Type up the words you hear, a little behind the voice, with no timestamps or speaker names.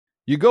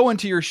You go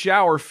into your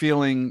shower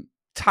feeling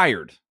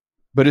tired,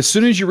 but as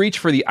soon as you reach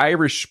for the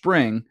Irish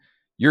Spring,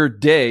 your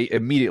day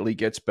immediately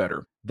gets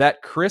better.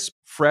 That crisp,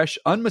 fresh,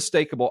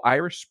 unmistakable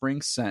Irish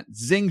Spring scent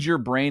zings your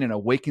brain and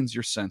awakens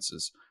your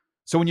senses.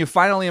 So when you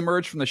finally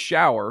emerge from the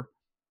shower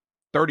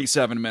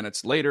 37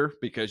 minutes later,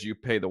 because you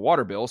pay the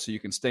water bill so you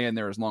can stay in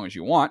there as long as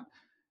you want,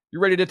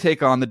 you're ready to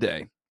take on the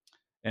day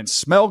and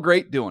smell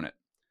great doing it.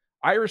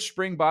 Irish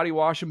Spring Body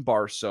Wash and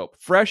Bar Soap.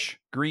 Fresh,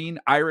 green,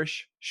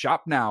 Irish.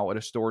 Shop now at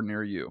a store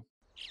near you.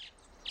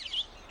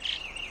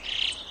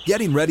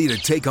 Getting ready to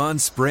take on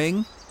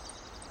spring?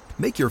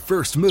 Make your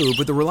first move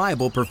with the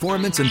reliable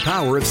performance and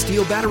power of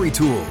Steel battery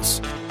tools.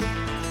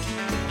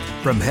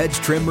 From hedge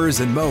trimmers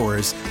and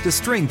mowers to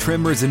string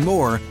trimmers and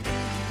more,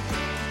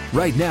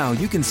 right now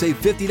you can save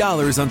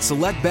 $50 on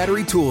select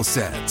battery tool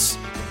sets.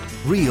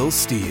 Real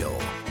Steel.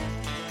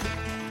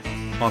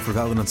 Offer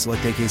valid on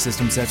select AK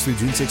system sets through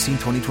June 16,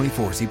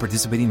 2024. See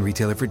participating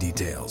retailer for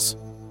details.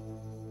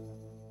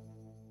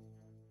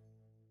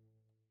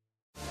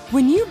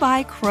 When you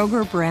buy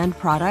Kroger brand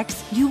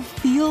products, you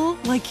feel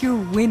like you're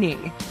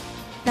winning.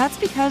 That's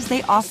because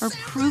they offer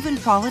proven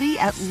quality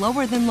at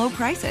lower than low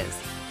prices.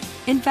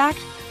 In fact,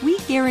 we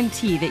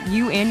guarantee that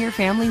you and your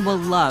family will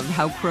love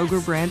how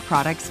Kroger brand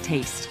products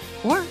taste,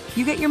 or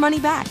you get your money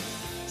back.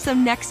 So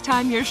next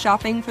time you're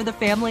shopping for the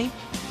family,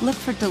 look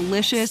for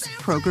delicious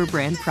Kroger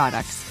brand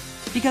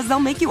products, because they'll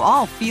make you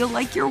all feel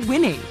like you're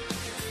winning.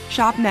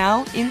 Shop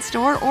now,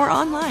 in-store, or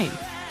online.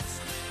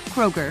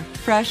 Kroger,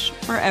 fresh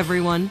for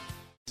everyone.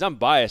 I'm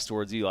biased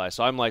towards Eli,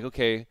 so I'm like,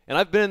 okay. And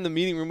I've been in the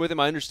meeting room with him.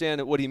 I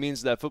understand what he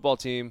means to that football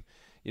team,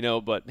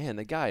 but, man,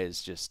 the guy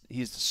is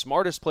he's the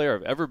smartest player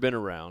I've ever been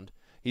around.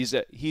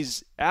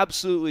 He's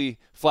absolutely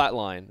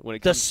flatline when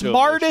it comes to the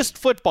smartest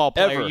football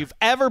player ever. You've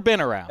ever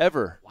been around.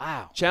 Ever.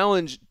 Wow.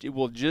 Challenge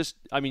will you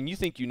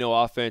think you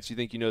know offense, you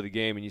think you know the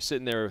game, and you're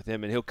sitting there with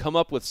him, and he'll come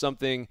up with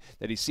something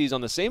that he sees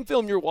on the same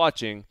film you're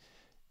watching,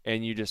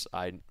 and you just,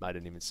 I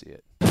didn't even see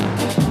it.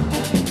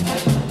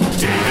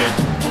 David.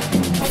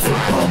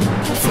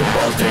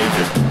 Football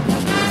David.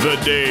 The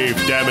Dave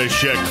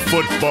Dameshek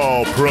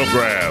Football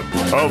Program.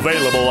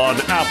 Available on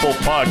Apple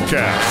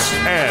Podcasts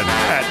and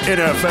at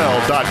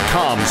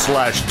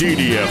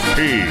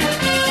NFL.com/DDFP.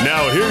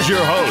 Now here's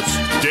your host,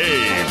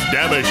 Dave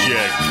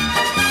Dameshek.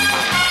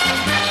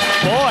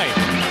 Boy,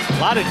 a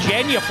lot of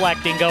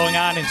genuflecting going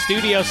on in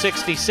Studio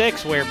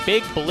 66 where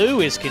Big Blue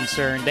is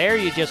concerned. There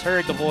you just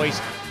heard the voice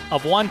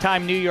of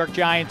one-time New York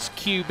Giants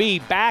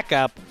QB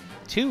backup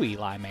to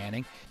Eli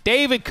Manning.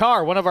 David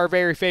Carr, one of our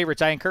very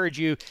favorites. I encourage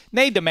you,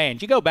 Nay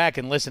Demand, you go back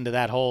and listen to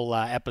that whole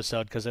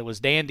episode because it was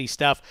dandy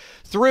stuff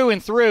through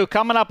and through.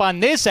 Coming up on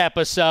this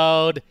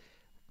episode,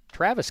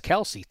 Travis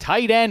Kelce,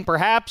 tight end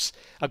perhaps.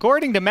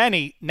 According to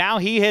many, now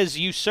he has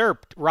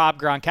usurped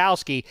Rob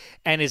Gronkowski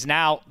and is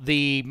now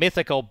the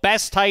mythical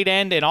best tight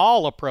end in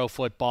all of pro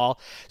football.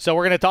 So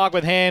we're going to talk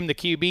with him, the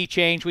QB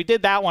change. We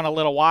did that one a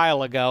little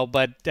while ago,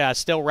 but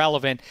still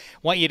relevant.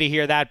 Want you to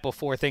hear that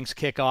before things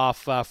kick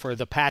off for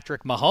the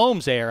Patrick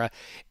Mahomes era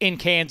in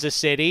Kansas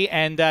City.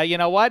 And you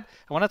know what?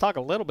 I want to talk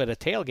a little bit of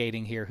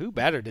tailgating here. Who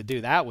better to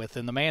do that with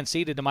than the man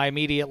seated to my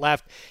immediate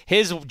left?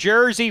 His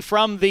jersey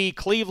from the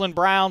Cleveland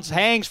Browns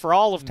hangs for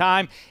all of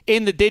time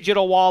in the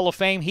Digital Wall of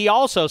Fame. He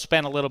also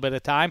spent a little bit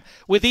of time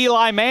with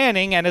Eli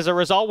Manning, and as a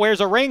result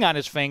wears a ring on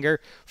his finger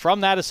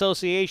from that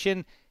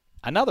association.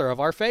 Another of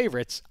our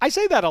favorites. I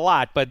say that a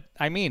lot, but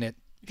I mean it.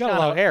 You got a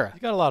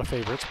lot of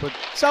favorites, but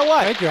so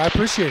what? Thank you. I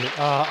appreciate it.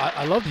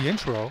 I love the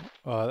intro.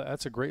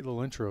 That's a great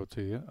little intro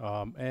to you.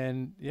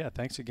 And yeah,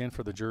 thanks again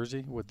for the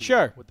jersey with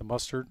the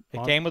mustard.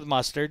 It came with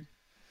mustard.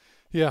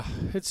 Yeah,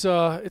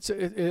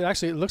 it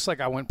actually looks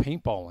like I went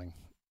paintballing.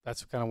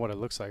 That's kind of what it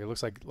looks like. It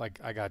looks like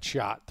I got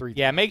shot 3 times.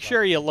 Yeah, make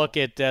sure you look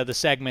at the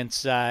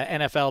segments,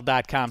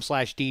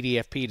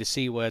 NFL.com/DDFP to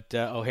see what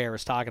O'Hare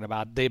is talking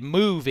about. The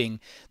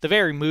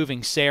very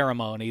moving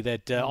ceremony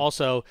that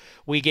also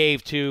we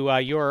gave to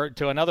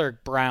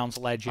another Browns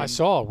legend. I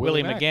saw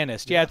Willie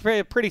McGinnis. Yeah,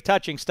 it's pretty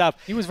touching stuff.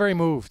 He was very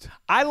moved.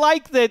 I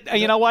like that.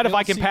 You know what? If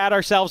I can pat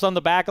ourselves on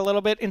the back a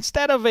little bit,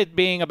 instead of it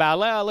being about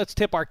let's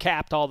tip our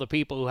cap to all the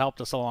people who helped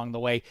us along the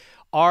way.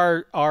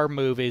 Our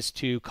move is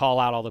to call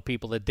out all the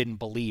people that didn't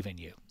believe in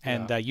you,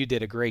 and you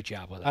did a great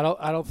job with it.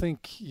 I don't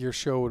think your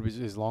show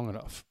is long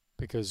enough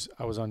because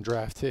I was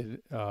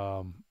undrafted.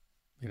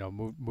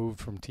 Moved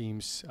from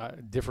teams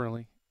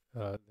differently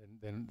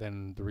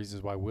than the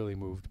reasons why Willie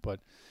moved.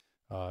 But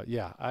I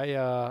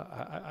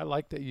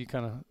like that you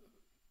kind of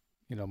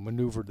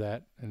maneuvered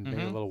that and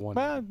made a little one.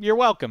 Well, you're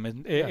welcome.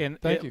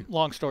 Thank you.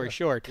 Long story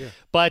short. Yeah.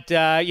 But,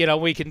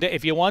 we can,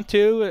 if you want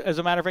to, as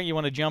a matter of fact, you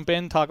want to jump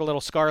in, talk a little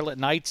Scarlet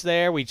Knights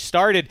there. We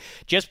started,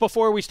 just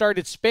before we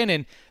started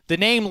spinning, the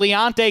name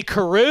Leonte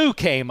Carroo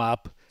came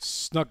up.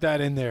 Snuck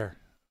that in there.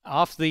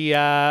 Off the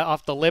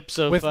lips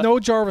of. With no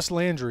Jarvis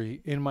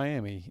Landry in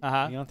Miami,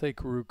 Leonte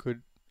Carroo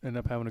could end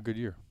up having a good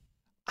year.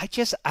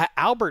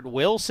 Albert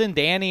Wilson,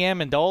 Danny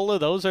Amendola,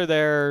 those are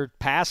their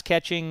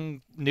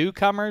pass-catching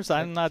newcomers.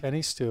 I'm not.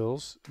 Kenny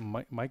Stills,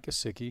 Mike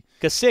Gesicki.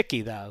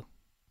 Gesicki, though.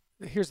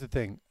 Here's the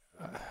thing.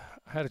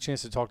 I had a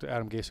chance to talk to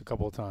Adam Gase a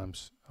couple of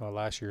times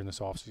last year in this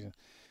offseason.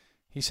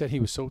 He said he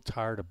was so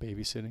tired of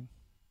babysitting.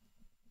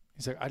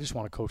 He's like, I just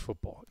want to coach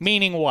football.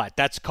 Meaning what?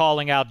 That's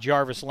calling out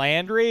Jarvis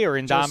Landry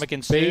or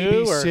Ndamukong Suh?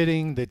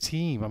 Babysitting the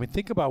team. I mean,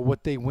 think about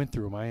what they went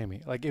through in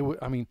Miami. Like,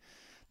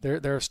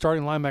 their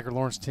starting linebacker,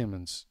 Lawrence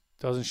Timmons,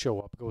 doesn't show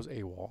up, goes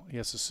AWOL. He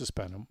has to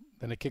suspend him.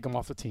 Then they kick him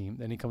off the team.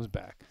 Then he comes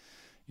back.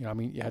 You know, I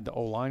mean, you had the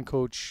O-line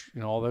coach, you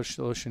know, all those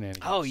shenanigans.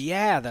 Oh,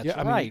 yeah, that's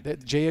right. I mean,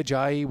 Jay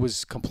Ajayi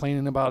was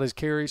complaining about his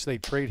carries, so they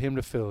trade him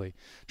to Philly.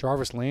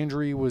 Jarvis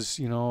Landry was,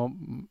 you know,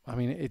 I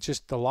mean, it's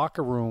just the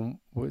locker room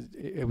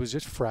was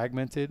just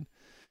fragmented,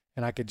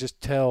 and I could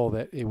just tell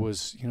that it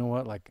was, you know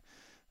what, like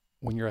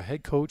when you're a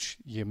head coach,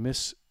 you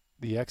miss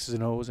the X's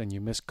and O's and you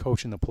miss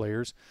coaching the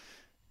players.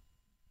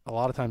 A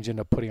lot of times you end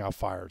up putting out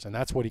fires, and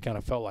that's what he kind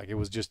of felt like. It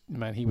was just,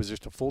 man, he was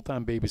just a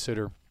full-time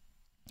babysitter,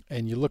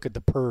 and you look at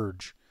the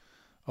purge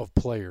of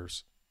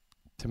players.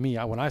 To me,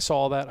 when I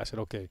saw that, I said,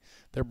 okay,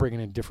 they're bringing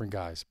in different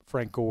guys.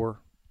 Frank Gore,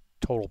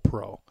 total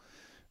pro.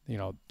 You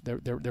know,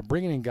 they're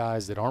bringing in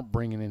guys that aren't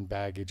bringing in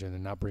baggage and they're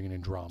not bringing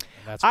in drama.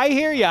 I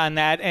hear you on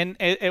that,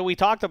 and we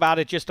talked about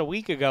it just a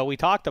week ago. We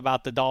talked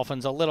about the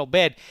Dolphins a little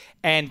bit,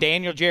 and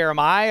Daniel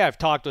Jeremiah, I've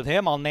talked with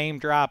him. I'll name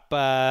drop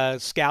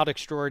scout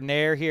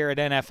extraordinaire here at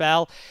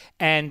NFL,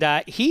 and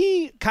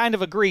he kind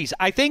of agrees.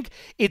 I think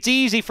it's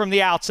easy from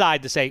the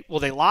outside to say, well,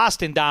 they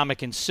lost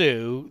Ndamukong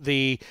Suh,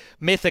 the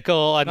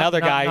mythical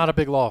guy. Not a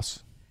big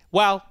loss.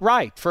 Well,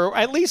 right, for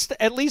at least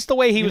the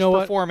way he was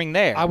performing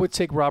there. I would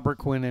take Robert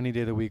Quinn any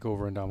day of the week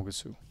over Ndamukong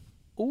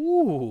Suh.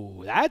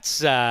 Ooh,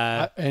 that's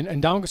and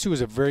Ndamukong Suh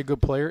is a very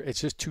good player. It's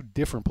just two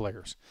different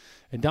players.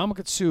 And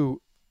Ndamukong Suh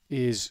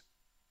is,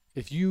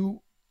 if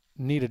you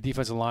need a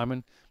defensive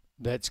lineman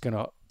that's going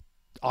to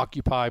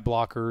occupy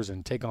blockers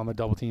and take on the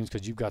double teams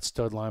because you've got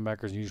stud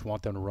linebackers and you just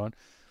want them to run,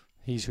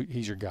 he's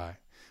your guy.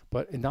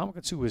 But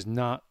Ndamukong Suh is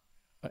not.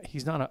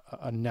 He's not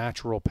a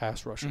natural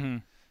pass rusher. Mm-hmm.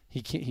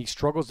 He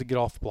struggles to get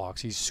off the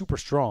blocks. He's super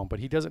strong, but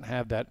he doesn't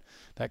have that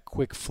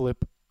quick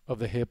flip of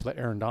the hip that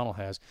Aaron Donald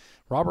has.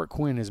 Robert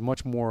Quinn is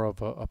much more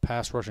of a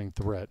pass rushing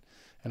threat,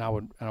 and I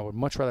would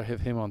much rather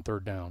have him on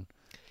third down.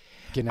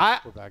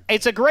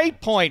 It's a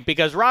great point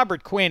because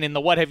Robert Quinn in the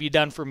What Have You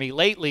Done For Me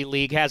Lately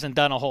League hasn't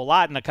done a whole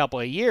lot in a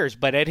couple of years,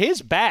 but at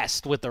his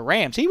best with the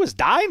Rams, he was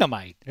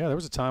dynamite. Yeah, there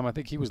was a time I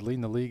think he was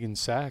leading the league in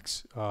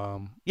sacks.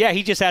 Yeah,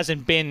 he just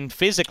hasn't been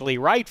physically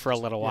right for a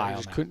little while.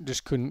 He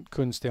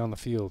couldn't stay on the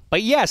field.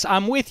 But yes,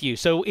 I'm with you.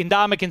 So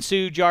Ndamukong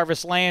Suh,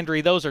 Jarvis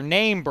Landry, those are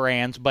name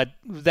brands, but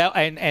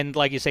and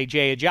like you say,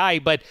 Jay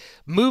Ajayi, but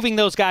moving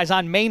those guys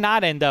on may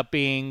not end up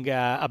being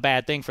a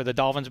bad thing for the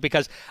Dolphins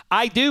because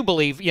I do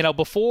believe, you know,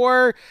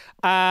 before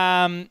the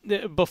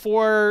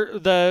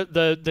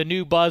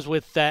new buzz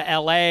with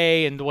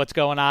LA and what's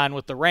going on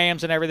with the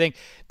Rams and everything,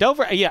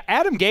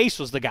 Adam Gase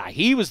was the guy.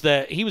 He was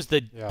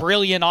the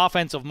brilliant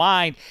offensive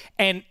mind,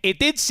 and it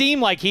did seem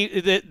like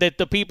that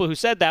the people who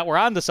said that were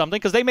onto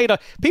something because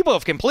people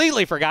have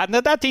completely forgotten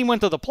that team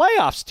went to the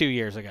playoffs 2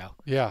 years ago.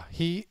 Yeah,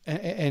 he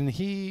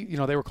you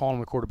know, they were calling him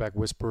the quarterback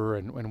whisperer,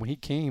 and when he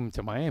came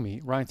to Miami,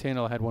 Ryan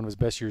Tannehill had one of his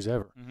best years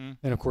ever. Mm-hmm.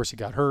 Then of course he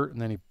got hurt,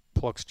 and then he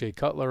plucks Jay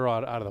Cutler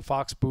out of the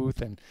Fox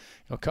booth, and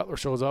you know, Cutler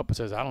shows up and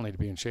says, I don't need to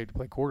be in shape to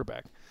play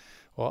quarterback.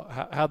 Well,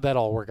 how'd that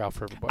all work out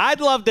for everybody?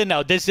 I'd love to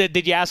know.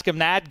 Did you ask him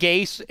that,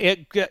 Gase?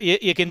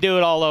 You can do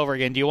it all over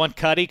again. Do you want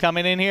Cuddy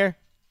coming in here?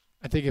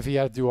 I think if he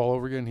had to do all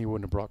over again, he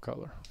wouldn't have brought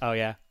Cutler. Oh,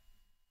 yeah?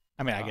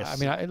 I mean, I guess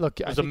look,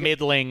 it was a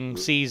middling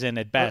season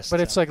at best. But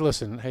it's like,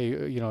 listen,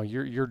 hey, you know,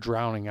 you're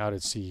drowning out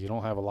at sea. You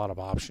don't have a lot of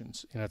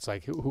options. And it's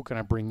like, who can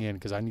I bring in?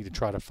 Because I need to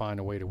try to find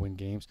a way to win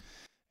games.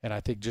 And I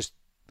think just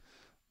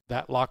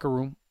that locker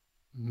room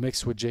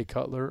mixed with Jay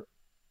Cutler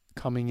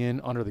coming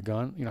in under the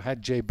gun. You know,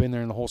 had Jay been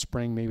there in the whole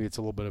spring, maybe it's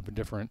a little bit of a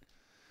different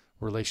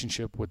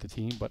relationship with the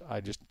team. But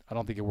I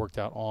don't think it worked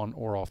out on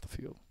or off the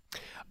field.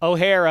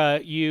 O'Hara,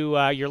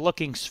 you're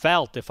looking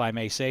svelte, if I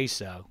may say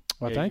so.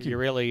 Well, thank you. You're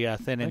really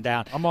thinning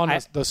down. I'm on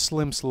the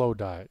slim slow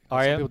diet.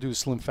 Are Some you? people do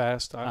slim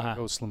fast. I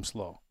go slim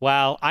slow.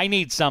 Well, I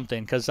need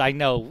something because I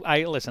know.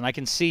 I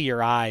can see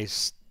your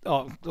eyes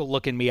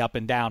looking me up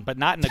and down, but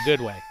not in a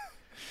good way.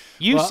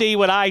 You see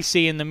what I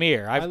see in the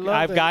mirror.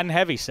 I've gotten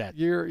heavy set.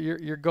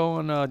 You're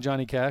going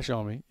Johnny Cash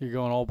on me. You're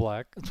going all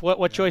black.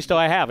 What choice do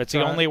I have? It's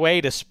the only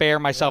way to spare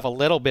myself a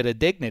little bit of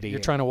dignity. You're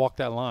trying to walk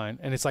that line,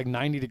 and it's like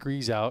 90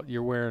 degrees out.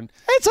 You're wearing.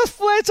 It's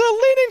a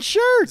linen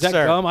shirt, Is that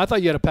sir. gum? I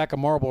thought you had a pack of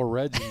Marlboro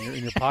Reds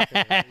in your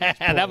pocket.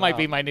 That might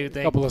be my new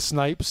thing. A couple of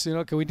snipes. You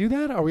know, can we do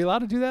that? Are we allowed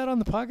to do that on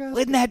the podcast?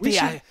 Wouldn't that be?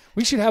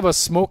 We should have a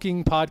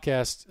smoking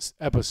podcast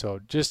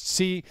episode. Just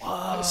see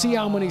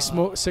how many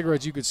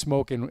cigarettes you could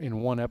smoke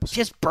in one episode.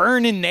 Just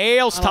burning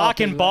nails,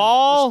 talking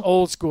ball. Just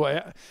old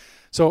school.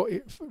 So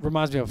it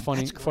reminds me of a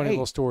funny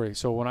little story.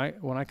 So when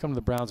I come to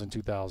the Browns in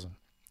 2000,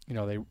 you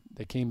know,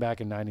 they came back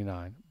in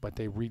 99, but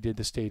they redid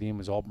the stadium. It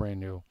was all brand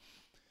new.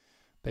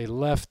 They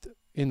left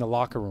in the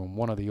locker room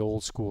one of the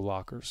old school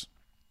lockers.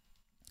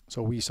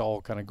 So we used to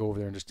all kind of go over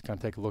there and just kind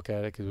of take a look at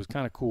it because it was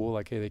kind of cool.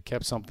 Like, hey, they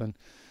kept something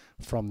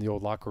from the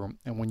old locker room.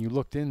 And when you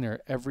looked in there,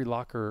 every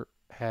locker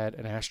had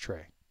an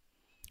ashtray.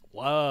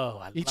 Whoa,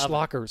 I Each love it.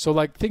 locker. So,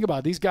 like, think about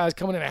it. These guys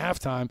coming in at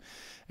halftime,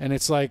 and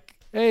it's like,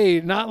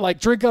 hey, not like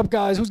drink up,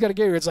 guys. Who's got a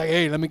Gatorade? It's like,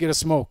 hey, let me get a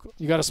smoke.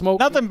 You got a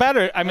smoke? Nothing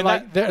better. I mean,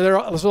 like they're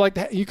so like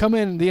you come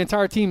in, the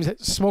entire team's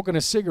smoking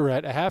a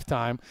cigarette at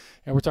halftime,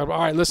 and we're talking about,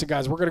 all right, listen,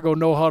 guys, we're gonna go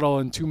no huddle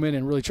in 2 minutes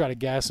and really try to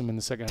gas them in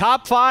the second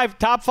half.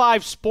 top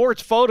five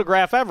sports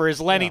photograph ever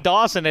is Lenny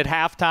Dawson at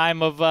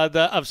halftime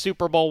of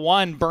Super Bowl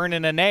I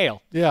burning a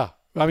nail. Yeah.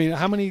 I mean,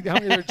 how many of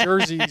their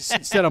jerseys,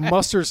 instead of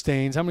mustard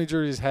stains, how many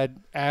jerseys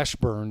had ash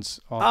burns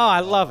on? Oh,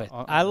 I love it.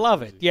 I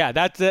love it. Yeah,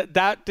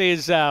 that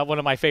is one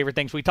of my favorite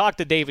things. We talked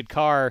to David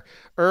Carr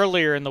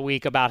earlier in the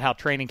week about how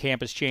training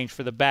camp has changed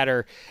for the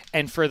better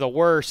and for the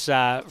worse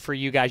for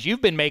you guys.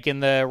 You've been making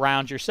the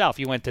rounds yourself.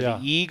 You went to the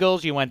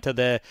Eagles. You went to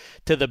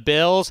the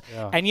Bills.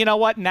 Yeah. And you know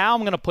what? Now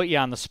I'm going to put you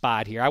on the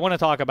spot here. I want to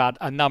talk about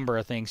a number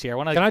of things here.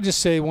 Can I just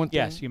say one thing?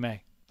 Yes, you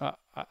may.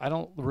 I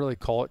don't really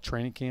call it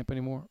training camp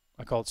anymore.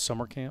 I call it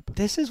summer camp.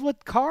 This is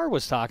what Carr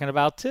was talking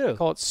about too. I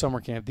call it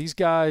summer camp. These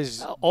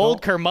guys,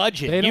 old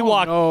curmudgeon. You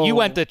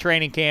went to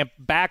training camp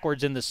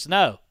backwards in the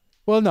snow.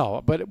 Well,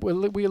 no, but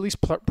we at least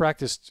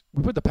practiced.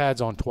 We put the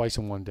pads on twice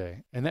in one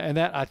day, and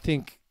that I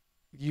think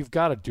you've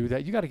got to do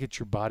that. You got to get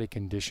your body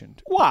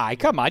conditioned. Why?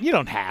 Come on, you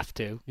don't have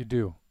to. You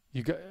do.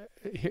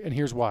 And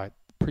here's why.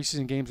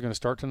 Preseason games are going to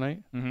start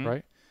tonight,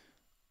 right?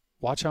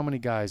 Watch how many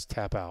guys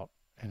tap out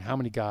and how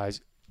many guys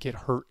get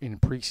hurt in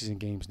preseason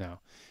games now.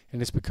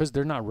 And it's because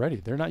they're not ready.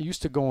 They're not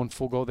used to going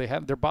full go.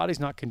 Their body's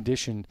not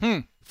conditioned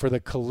for the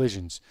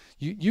collisions.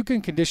 You can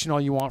condition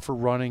all you want for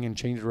running and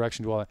change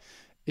direction, do all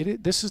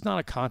that. This is not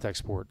a contact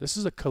sport. This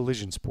is a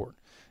collision sport.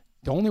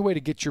 The only way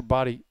to get your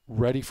body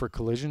ready for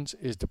collisions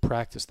is to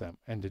practice them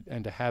and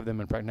to have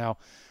them in practice. Now,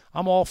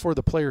 I'm all for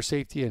the player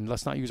safety, and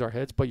let's not use our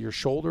heads, but your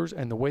shoulders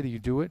and the way that you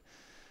do it.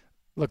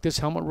 Look, this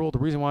helmet rule, the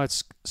reason why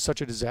it's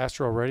such a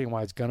disaster already and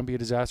why it's going to be a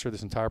disaster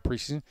this entire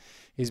preseason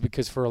is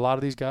because for a lot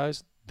of these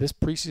guys, this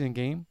preseason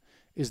game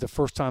is the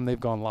first time they've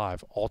gone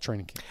live all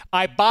training camp.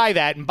 I buy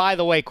that. And by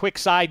the way, quick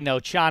side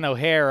note, Sean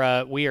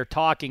O'Hara, we are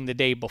talking the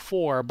day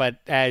before, but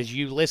as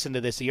you listen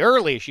to this, the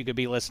earliest you could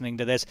be listening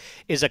to this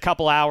is a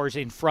couple hours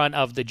in front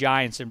of the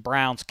Giants and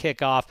Browns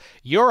kickoff.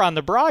 You're on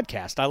the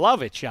broadcast. I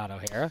love it, Sean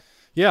O'Hara.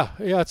 Yeah,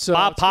 it's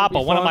Bob Papa,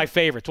 one of my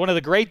favorites, one of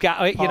the great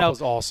guys. Papa's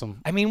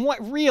awesome. I mean, what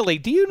really?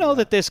 Do you know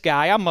that this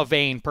guy? I'm a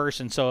vain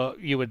person, so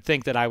you would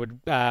think that I would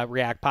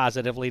react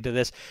positively to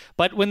this.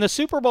 But when the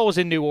Super Bowl was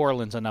in New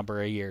Orleans a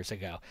number of years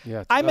ago,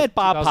 I met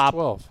Bob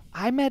Papa.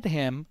 I met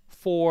him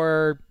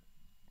for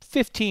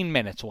 15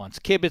 minutes once.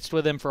 Kibitzed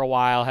with him for a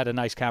while, had a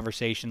nice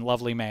conversation,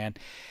 lovely man,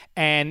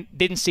 and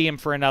didn't see him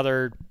for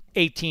another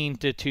 18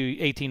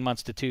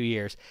 months to 2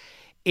 years.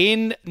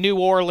 In New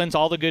Orleans,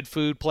 all the good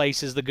food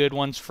places, the good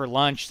ones for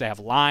lunch, they have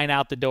line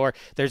out the door.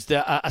 There's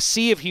a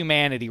sea of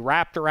humanity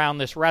wrapped around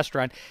this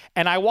restaurant.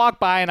 And I walk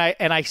by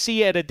and I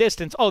see at a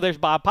distance, there's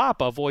Bob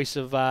Papa, voice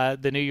of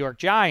the New York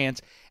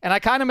Giants. And I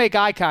kind of make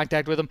eye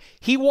contact with him.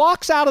 He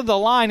walks out of the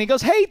line. He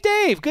goes, "Hey,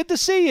 Dave, good to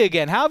see you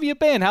again. How have you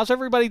been? How's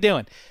everybody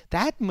doing?"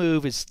 That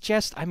move is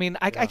just,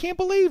 I can't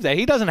believe that.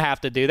 He doesn't have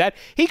to do that.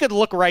 He could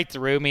look right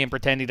through me and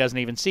pretend he doesn't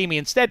even see me.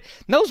 Instead,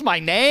 knows my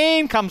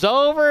name, comes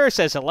over,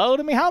 says hello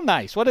to me. How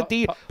nice. What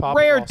a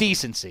rare awesome.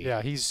 Decency.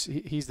 Yeah, he's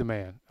the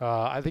man.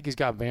 I think he's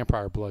got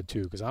vampire blood,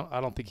 too, because I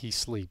don't think he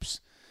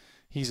sleeps.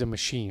 He's a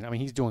machine. I mean,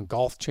 he's doing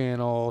Golf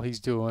Channel. He's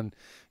doing,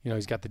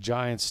 he's got the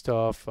Giants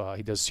stuff.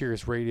 He does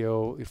Sirius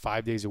Radio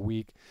 5 days a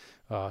week.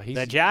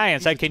 The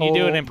Giants. Can you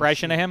do an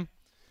impression of him?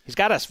 He's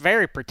got a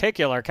very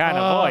particular kind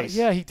of voice.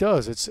 Yeah, he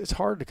does. It's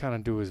hard to kind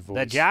of do his voice.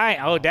 The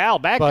Giant, Odell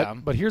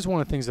Beckham. But here's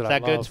one of the things that I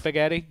love. Is that good,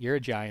 Spaghetti? You're a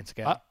Giants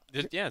guy.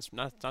 It's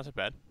not so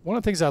bad. One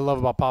of the things I love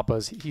about Papa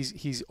is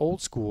he's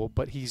old school,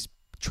 but he's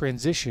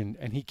transitioned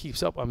and he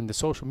keeps up. I mean, the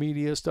social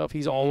media stuff,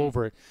 he's all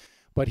over it.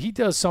 But he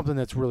does something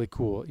that's really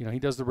cool. He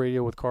does the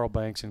radio with Carl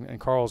Banks, and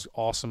Carl's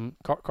awesome.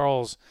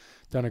 Carl's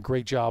done a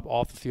great job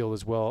off the field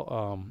as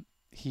well.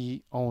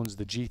 He owns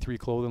the G3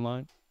 clothing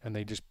line, and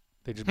they just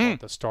bought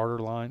the starter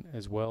line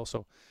as well.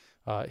 So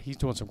he's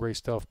doing some great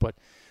stuff. But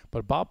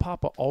Bob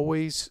Papa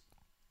always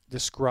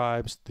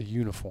describes the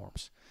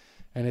uniforms.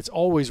 And it's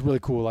always really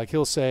cool. Like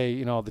he'll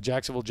say, the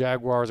Jacksonville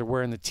Jaguars are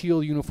wearing the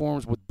teal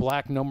uniforms with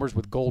black numbers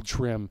with gold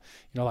trim.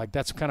 Like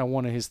that's kind of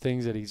one of his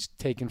things that he's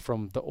taken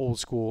from the old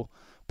school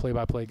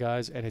play-by-play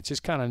guys, and it's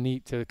just kind of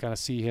neat to kind of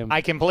see him.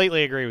 I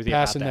completely agree with you.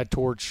 Passing about that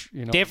torch.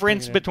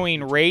 Difference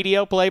between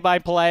radio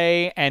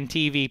play-by-play and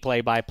TV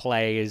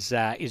play-by-play is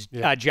a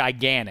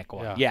gigantic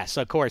one. Yeah. Yes,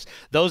 of course.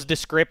 Those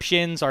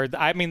descriptions are.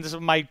 I mean, this is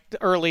my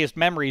earliest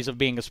memories of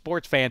being a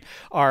sports fan.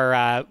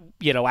 Are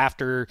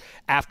after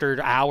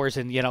hours,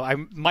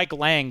 and Mike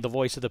Lang, the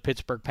voice of the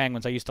Pittsburgh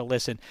Penguins. I used to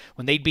listen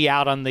when they'd be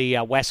out on the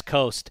West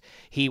Coast.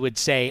 He would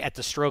say at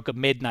the stroke of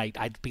midnight,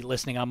 I'd be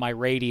listening on my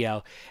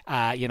radio,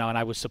 and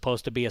I was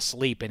supposed to be be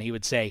asleep, and he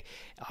would say,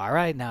 all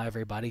right, now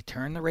everybody,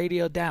 turn the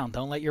radio down.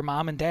 Don't let your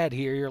mom and dad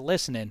hear you're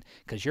listening,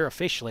 because you're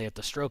officially at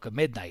the stroke of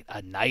midnight,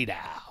 a night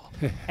owl.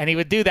 And he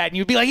would do that, and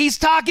you'd be like, he's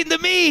talking to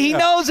me. He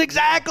knows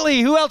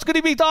exactly. Who else could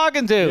he be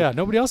talking to? Yeah,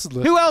 nobody else is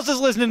listening. Who else is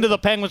listening to the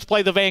Penguins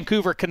play the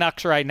Vancouver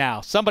Canucks right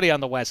now? Somebody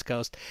on the West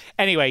Coast.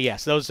 Anyway,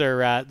 yes, those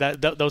are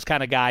those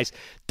kind of guys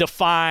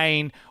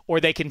define, or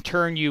they can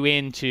turn you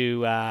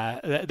into,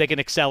 they can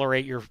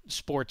accelerate your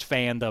sports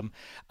fandom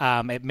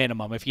at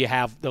minimum if you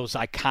have those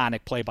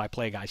iconic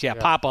play-by-play guys. Yeah,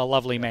 Papa, a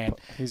lovely man.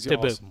 He's to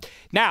awesome. boot.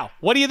 Now,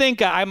 what do you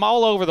think? I'm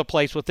all over the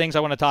place with things I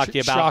want to talk to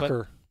you about.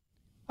 Shocker.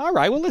 All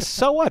right, well,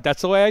 so what?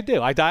 That's the way I do.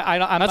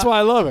 That's why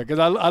I love it, because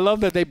I love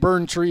that they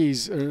burn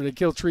trees or they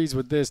kill trees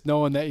with this,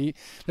 knowing that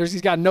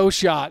he's got no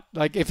shot.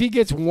 Like, if he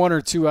gets 1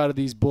 or 2 out of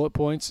these bullet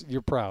points,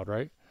 you're proud,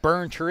 right?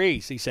 Burn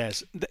trees, he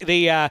says.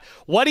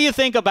 What do you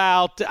think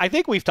about? I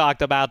think we've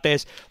talked about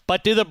this,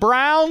 but do the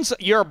Browns?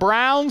 You're a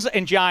Browns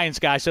and Giants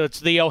guy, so it's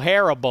the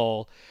O'Hara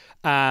Bowl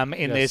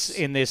in this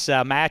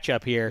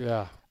matchup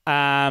here.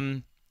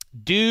 Yeah.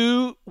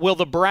 Will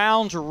the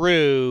Browns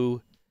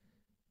rue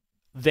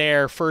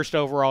their first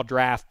overall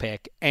draft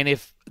pick? And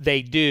if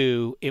they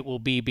do, it will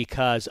be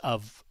because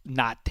of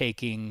not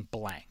taking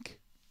blank.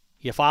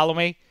 You follow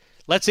me?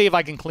 Let's see if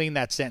I can clean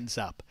that sentence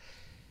up.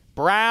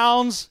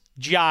 Browns,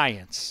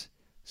 Giants,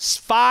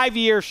 5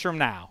 years from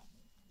now,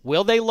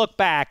 will they look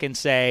back and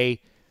say,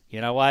 you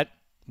know what?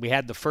 We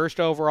had the first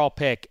overall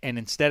pick, and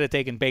instead of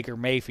taking Baker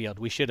Mayfield,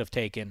 we should have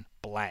taken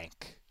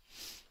blank.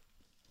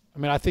 I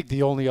mean, I think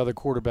the only other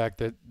quarterback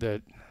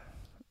that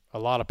a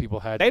lot of people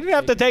had. They didn't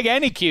have to take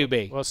any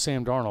QB. Well,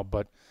 Sam Darnold,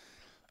 but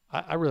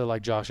I really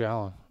like Josh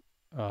Allen.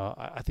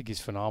 I think he's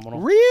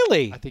phenomenal.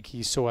 Really? I think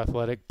he's so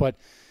athletic. But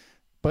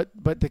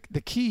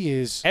the key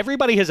is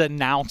everybody has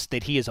announced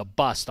that he is a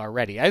bust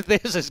already.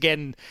 This is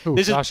getting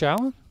Josh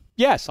Allen?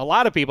 Yes, a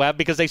lot of people have,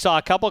 because they saw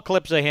a couple of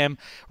clips of him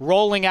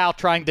rolling out,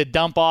 trying to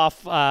dump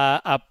off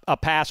a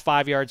pass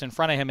 5 yards in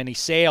front of him, and he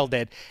sailed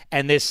it.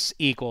 And this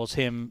equals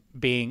him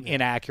being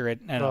inaccurate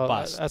and a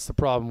bust. That's the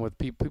problem with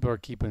people. People are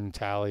keeping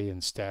tally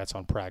and stats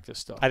on practice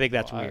stuff. I think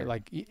that's weird.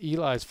 Like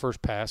Eli's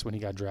first pass when he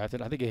got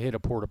drafted, I think it hit a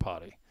porta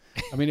potty.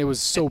 I mean, it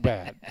was so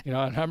bad. And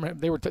I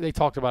remember they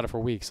talked about it for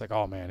weeks. Like,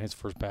 oh man, his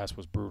first pass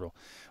was brutal.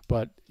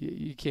 But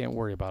you can't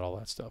worry about all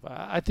that stuff.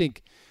 I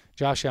think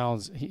Josh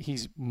Allen's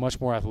he's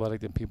much more athletic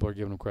than people are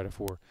giving him credit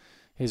for.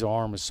 His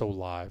arm is so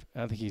live.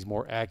 I think he's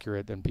more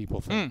accurate than people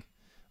think.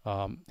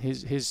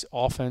 His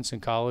offense in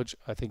college,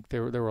 I think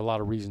there were a lot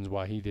of reasons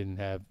why he didn't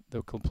have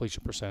the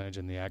completion percentage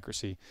and the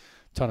accuracy.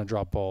 Ton of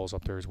drop balls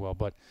up there as well.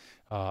 But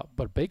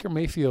Baker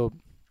Mayfield,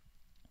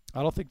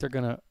 I don't think they're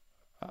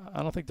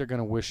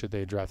gonna wish that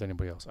they draft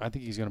anybody else. I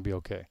think he's gonna be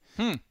okay.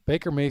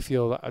 Baker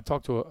Mayfield, I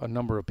talked to a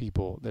number of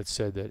people that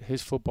said that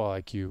his football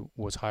IQ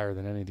was higher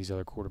than any of these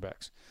other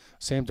quarterbacks.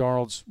 Sam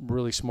Darnold's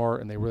really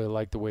smart, and they really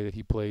like the way that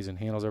he plays and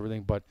handles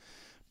everything. But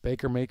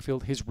Baker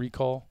Mayfield, his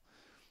recall,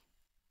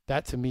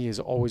 that to me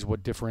is always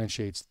what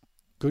differentiates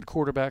good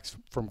quarterbacks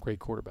from great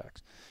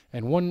quarterbacks.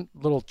 And one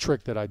little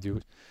trick that I do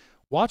is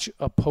watch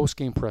a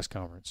post-game press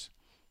conference.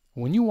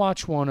 When you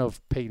watch one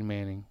of Peyton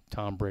Manning,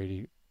 Tom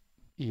Brady,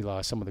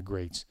 Eli, some of the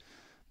greats,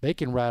 they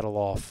can rattle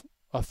off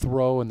a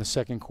throw in the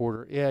second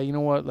quarter. Yeah, you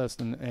know what?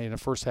 In the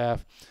first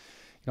half,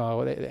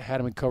 they had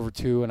him in cover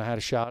 2, and I had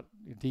a shot,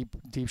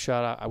 deep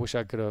shot. I wish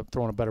I could have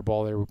thrown a better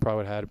ball there. We probably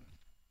would have had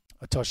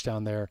a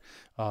touchdown there.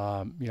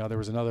 There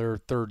was another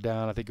third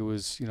down. I think it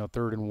was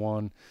 3rd and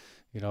 1.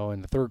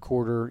 In the third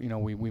quarter,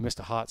 we missed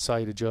a hot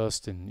side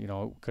adjust, and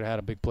could have had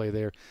a big play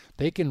there.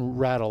 They can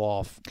rattle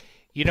off.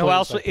 Who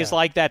else is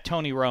like that?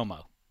 Tony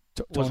Romo.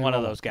 Was one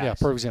of those guys. Yeah,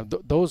 perfect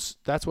example.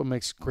 That's what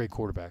makes great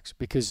quarterbacks,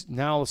 because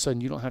now all of a sudden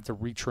you don't have to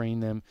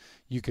retrain them.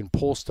 You can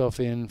pull stuff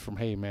in from,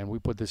 hey man, we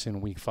put this in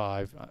week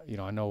 5.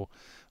 I know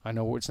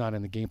it's not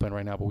in the game plan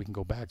right now, but we can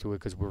go back to it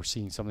because we're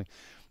seeing something.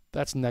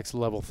 That's next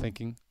level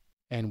thinking.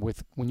 And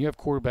when you have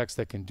quarterbacks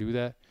that can do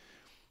that,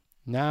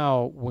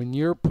 now when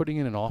you're putting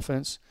in an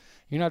offense,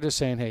 you're not just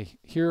saying, hey,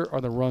 here are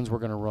the runs we're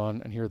going to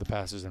run, and here are the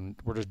passes, and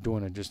we're just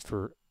doing it just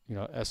for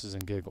S's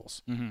and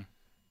giggles. Mm-hmm.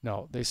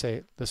 No, they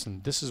say,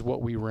 listen, this is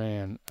what we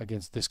ran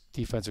against this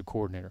defensive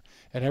coordinator.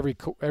 And every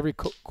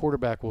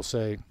quarterback will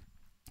say,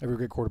 every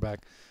great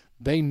quarterback,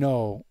 they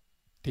know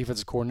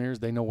defensive coordinators,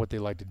 they know what they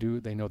like to do,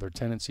 they know their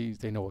tendencies,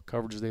 they know what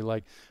coverages they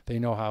like, they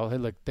know how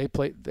they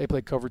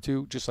play cover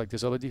 2 just like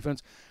this other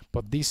defense,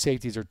 but these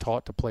safeties are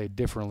taught to play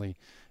differently,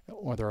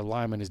 or their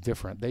alignment is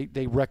different.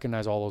 They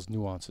recognize all those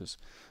nuances.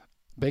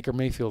 Baker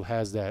Mayfield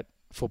has that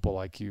football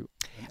IQ.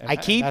 And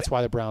that's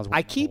why the Browns won.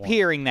 I keep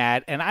hearing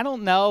that, and I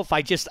don't know if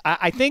I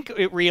think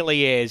it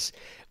really is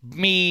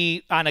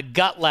me on a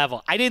gut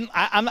level.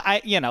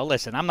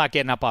 Listen, I'm not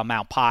getting up on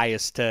Mount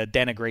Pius to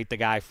denigrate the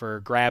guy for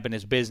grabbing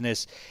his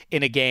business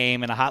in a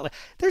game and a hot.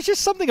 There's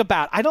just something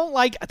about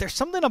there's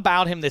something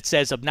about him that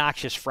says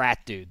obnoxious frat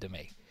dude to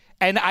me.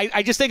 And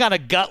I just think on a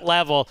gut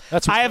level,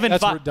 that's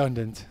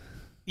redundant.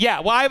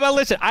 Yeah, well,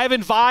 listen, I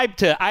haven't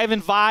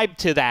vibed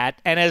to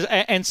that,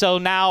 and so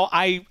now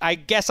I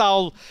guess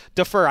I'll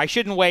defer. I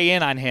shouldn't weigh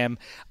in on him.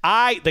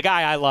 The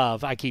guy I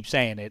love, I keep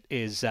saying it,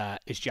 is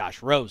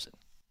Josh Rosen.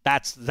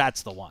 That's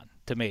the one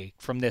to me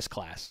from this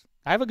class.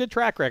 I have a good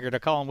track record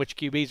of calling which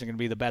QBs are going to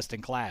be the best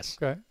in class.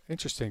 Okay,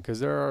 interesting, because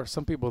there are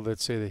some people that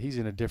say that he's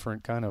in a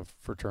different kind of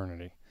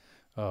fraternity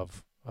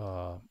of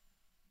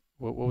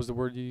what was the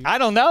word you used? I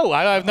don't know.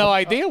 I have no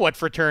idea what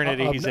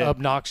fraternity he's in.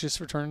 Obnoxious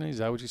fraternity? Is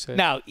that what you said?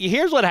 Now,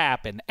 here's what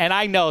happened, and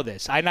I know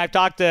this. And I've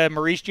talked to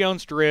Maurice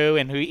Jones-Drew,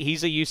 and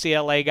he's a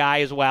UCLA guy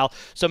as well,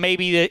 so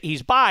maybe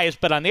he's biased.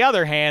 But on the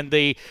other hand,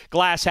 the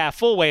glass half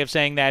full way of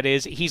saying that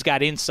is he's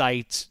got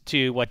insights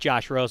to what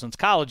Josh Rosen's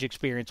college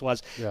experience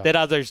was that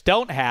others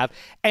don't have.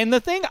 And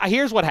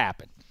here's what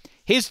happened.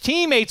 His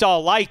teammates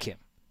all like him.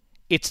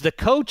 It's the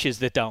coaches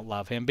that don't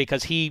love him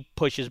because he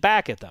pushes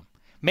back at them.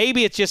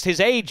 Maybe it's just his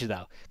age,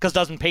 though, because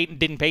didn't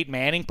Peyton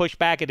Manning push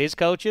back at his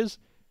coaches?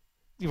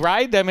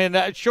 Right? I mean,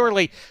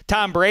 surely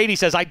Tom Brady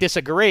says, I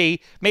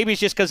disagree. Maybe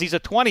it's just because he's a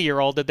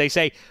 20-year-old that they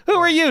say, who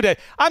are you?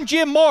 I'm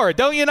Jim Moore.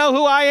 Don't you know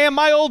who I am?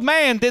 My old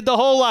man did the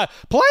whole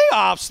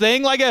playoffs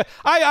thing.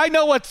 I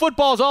know what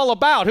football's all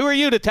about. Who are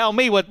you to tell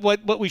me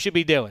what we should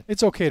be doing?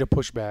 It's okay to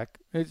push back.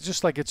 It's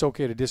just like it's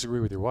okay to disagree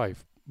with your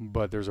wife,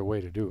 but there's a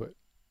way to do it.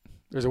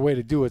 There's a way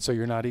to do it so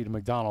you're not eating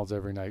McDonald's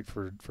every night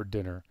for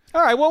dinner.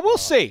 All right. Well, we'll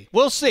see.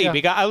 We'll see. Yeah.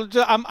 Because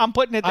I'm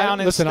putting it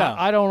down in stone.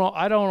 I don't know.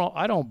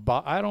 I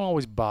don't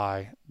always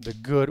buy the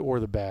good or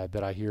the bad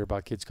that I hear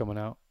about kids coming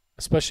out,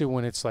 especially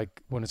when it's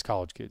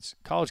college kids.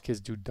 College kids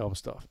do dumb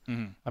stuff.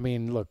 Mm-hmm. I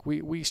mean, look,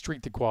 we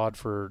streak the quad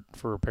for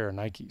a pair of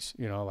Nikes.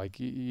 You know, like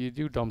you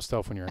do dumb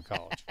stuff when you're in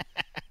college.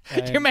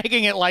 You're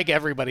making it like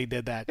everybody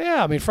did that.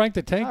 Yeah, I mean, Frank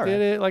the Tank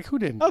did it. Like, who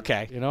didn't?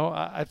 Okay. You know,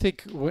 I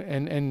think,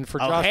 and for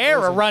Josh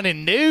O'Hara Rosen,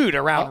 running nude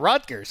around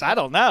Rutgers. I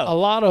don't know.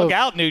 Look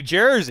out New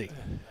Jersey.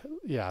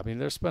 Yeah, I mean,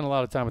 they're spending a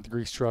lot of time at the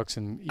grease trucks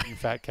and eating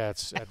fat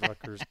cats at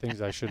Rutgers,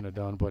 things I shouldn't have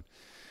done. But,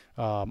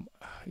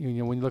 when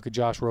you look at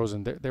Josh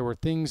Rosen, there were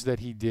things that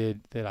he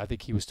did that I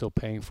think he was still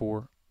paying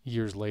for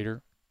years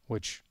later,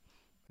 which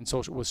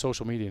with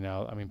social media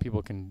now, I mean,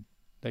 people can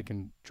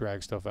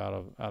drag stuff out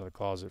of the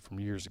closet from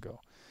years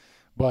ago.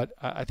 But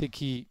I think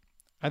he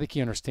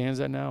understands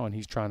that now, and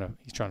he's trying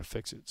to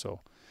fix it. So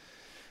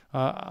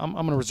I'm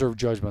going to reserve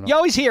judgment. You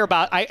always hear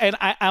about,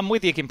 I'm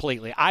with you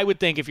completely. I would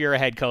think if you're a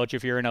head coach,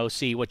 if you're an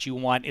OC, what you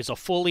want is a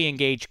fully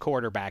engaged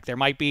quarterback. There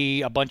might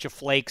be a bunch of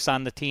flakes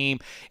on the team,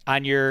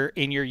 in your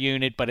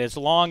unit, but as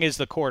long as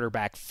the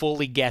quarterback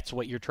fully gets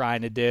what you're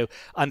trying to do,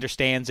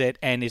 understands it,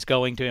 and is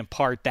going to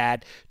impart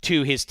that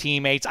to his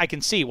teammates, I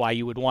can see why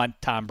you would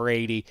want Tom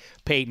Brady,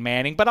 Peyton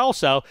Manning. But I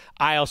also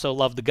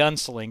love the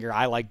gunslinger.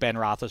 I like Ben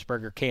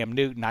Roethlisberger, Cam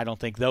Newton. I don't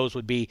think those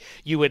would be.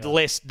 You would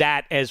list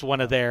that as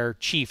one of their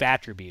chief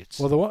attributes.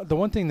 Well, the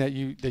one thing that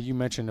you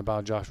mentioned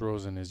about Josh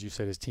Rosen is you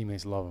said his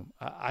teammates love him.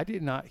 I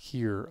did not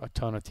hear a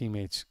ton of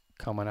teammates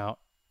coming out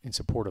in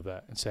support of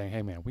that and saying,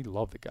 "Hey, man, we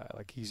love the guy.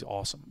 Like, he's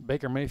awesome."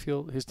 Baker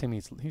Mayfield, his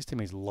teammates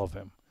love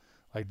him.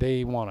 Like,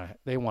 they want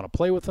to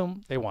play with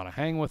him. They want to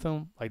hang with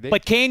him.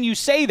 But can you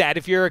say that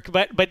if you're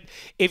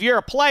if you're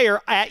a player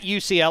at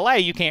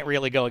UCLA, you can't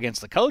really go against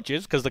the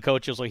coaches because the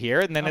coaches will hear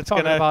it, and then I'm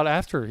talking about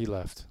after he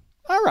left.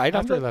 All right.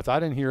 After he left, I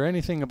didn't hear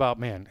anything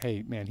about,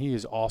 hey, man, he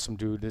is awesome,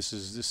 dude. This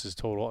is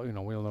total. You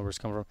know, we don't know where it's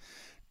coming from.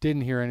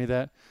 Didn't hear any of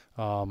that.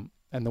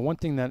 And the one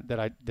thing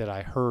that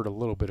I heard a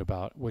little bit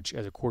about, which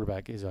as a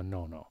quarterback is a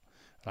no-no,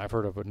 and I've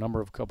heard of a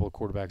couple of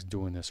quarterbacks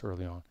doing this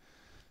early on.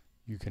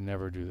 You can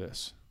never do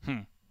this.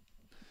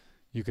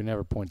 You can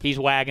never point. He's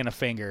wagging a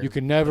finger. You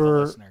can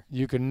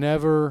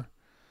never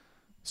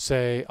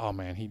say, "Oh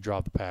man, he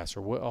dropped the pass,"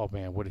 or "Oh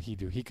man, what did he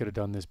do? He could have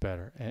done this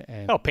better."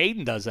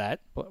 Peyton does that.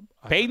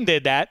 Peyton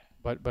did that.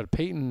 But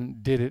Peyton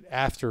did it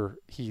after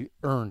he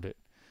earned it.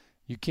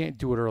 You can't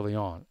do it early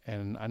on.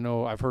 And I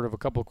know I've heard of a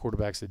couple of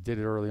quarterbacks that did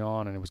it early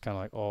on, and it was kind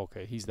of like, "Oh,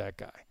 okay, he's that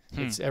guy.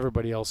 It's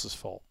everybody else's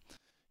fault.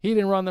 He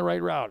didn't run the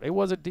right route. It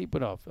wasn't deep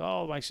enough.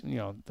 Oh,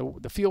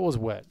 the field was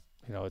wet."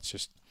 You know, it's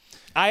just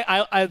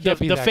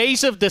the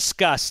face of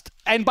disgust.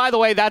 And by the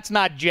way, that's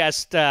not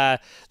unique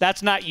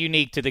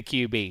to the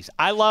QBs.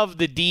 I love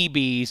the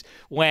DBs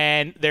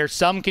when there's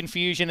some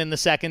confusion in the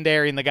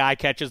secondary and the guy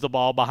catches the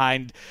ball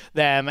behind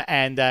them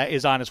and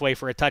is on his way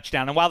for a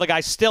touchdown. And while the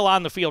guy's still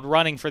on the field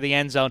running for the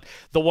end zone,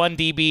 the one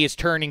DB is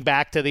turning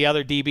back to the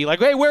other DB like,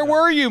 "Hey, where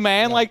were you,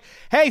 man?" Yeah. Like,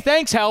 "Hey,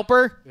 thanks,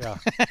 helper. Yeah.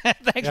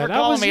 Thanks for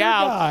calling me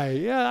out." Guy.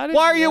 Yeah,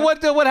 why are you?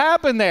 What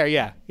happened there?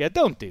 Yeah.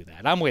 Don't do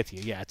that. I'm with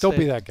you. Yeah. Don't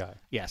be that guy.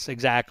 Yes,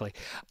 exactly.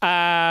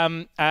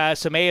 Some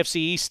AFC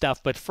East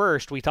stuff, but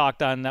first we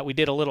talked on that. We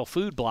did a little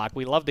food block.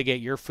 We love to get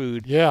your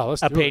food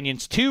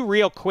opinions. Two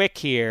real quick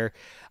here.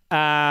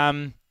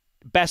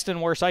 Best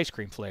and worst ice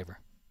cream flavor.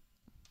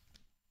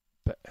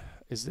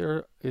 Is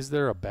there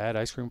a bad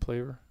ice cream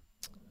flavor?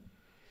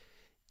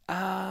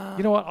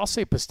 You know what? I'll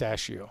say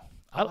pistachio.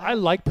 I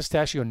like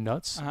pistachio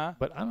nuts,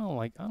 but I don't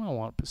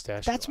want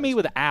pistachio. That's me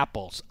with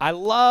apples. I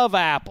love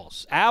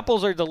apples.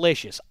 Apples are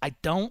delicious. I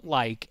don't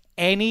like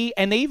any,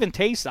 and they even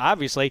taste,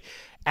 obviously,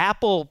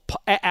 apple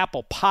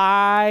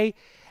pie,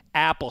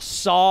 apple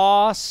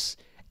sauce,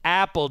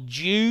 apple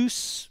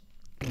juice,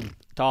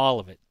 to all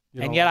of it.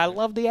 And yet I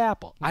love the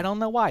apple. I don't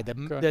know why.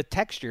 The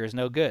texture is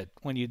no good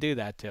when you do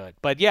that to it.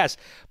 But yes,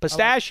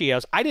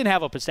 pistachios. I didn't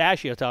have a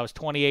pistachio until I was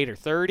 28 or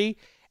 30.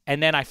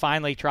 And then I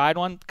finally tried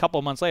one. A couple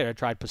of months later, I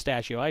tried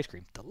pistachio ice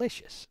cream.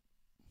 Delicious.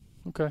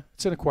 Okay.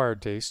 It's an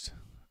acquired taste.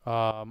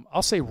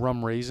 I'll say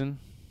rum raisin.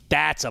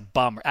 That's a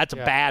bummer. That's a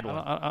bad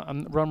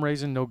one. Rum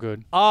raisin, no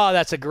good. Oh,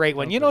 that's a great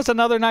one. You know what's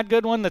another not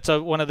good one? That's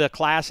one of the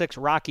classics,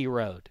 Rocky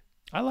Road.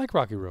 I like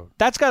Rocky Road.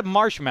 That's got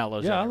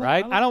marshmallows in it,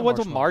 right? I don't know what's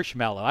a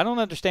marshmallow. I don't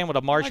understand what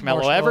a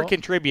marshmallow ever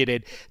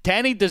contributed to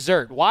any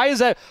dessert. Why is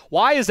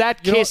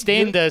that kissed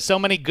into so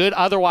many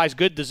otherwise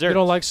good desserts? You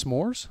don't like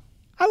s'mores?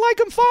 I like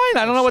them fine.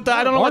 I don't know what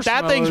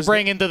that thing's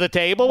bringing to the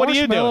table. What are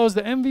you doing? Marshmallow is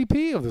the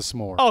MVP of the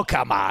s'more. Oh,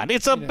 come on.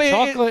 It's a big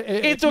chocolate.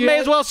 It may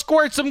as well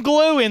squirt some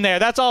glue in there.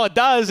 That's all it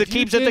does. It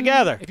keeps it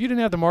together. If you didn't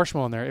have the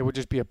marshmallow in there, it would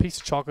just be a piece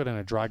of chocolate and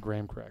a dry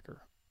graham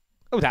cracker.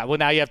 Oh, well,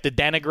 now you have to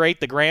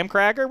denigrate the graham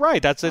cracker?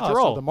 Right, that's its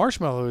role. So the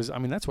marshmallow is,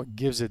 that's what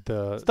gives it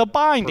the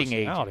binding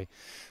agent.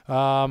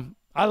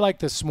 I like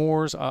the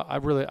s'mores. I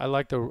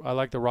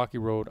like the Rocky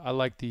Road. I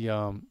like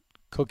the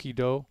cookie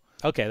dough.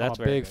 Okay, that's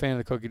I'm a big fan of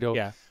the cookie dough.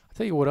 Yeah. I'll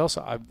tell you what else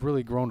I've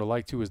really grown to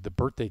like, too, is the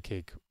birthday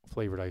cake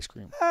flavored ice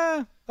cream.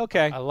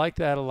 Okay. I like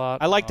that a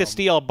lot. I like to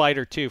steal a bite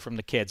or two from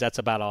the kids. That's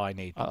about all I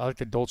need. I like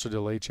the dulce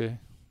de leche.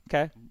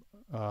 Okay.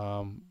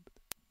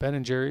 Ben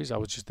and Jerry's. I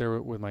was just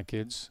there with my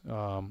kids.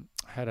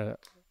 There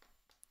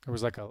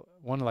was like a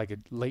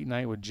late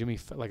night with Jimmy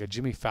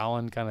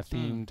Fallon kind of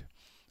themed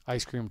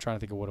ice cream. I'm trying to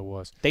think of what it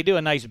was. They do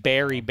a nice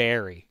berry.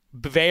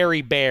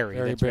 Very berry.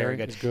 That's very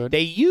good. Good.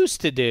 They used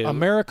to do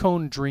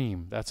Americone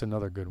Dream. That's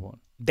another good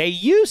one. They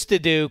used to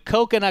do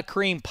coconut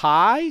cream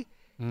pie,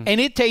 and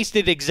it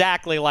tasted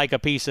exactly like a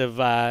piece of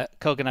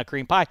coconut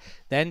cream pie.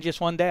 Then just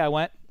one day I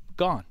went,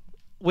 gone.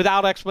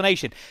 Without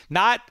explanation.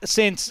 Not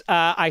since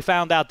I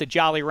found out that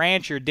Jolly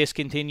Rancher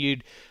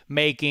discontinued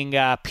making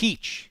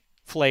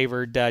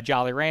peach-flavored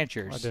Jolly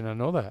Ranchers. I did not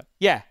know that.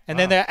 Yeah, and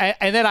then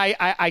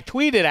I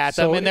tweeted at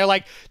them, and they're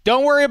like,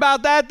 "Don't worry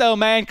about that though,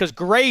 man, because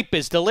grape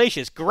is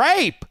delicious.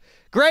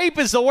 Grape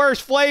is the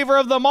worst flavor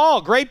of them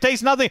all. Grape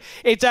tastes nothing.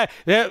 It's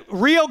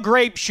real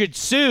grape should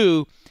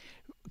sue."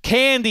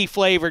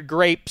 Candy-flavored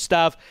grape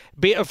stuff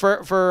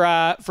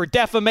for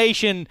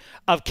defamation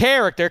of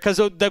character because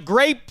the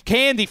grape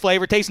candy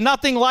flavor tastes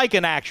nothing like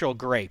an actual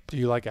grape. Do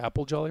you like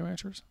apple Jolly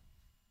Ranchers?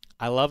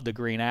 I love the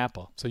green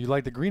apple. So you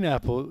like the green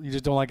apple. You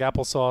just don't like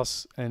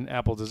applesauce and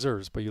apple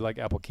desserts, but you like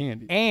apple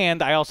candy.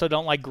 And I also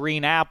don't like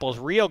green apples,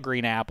 real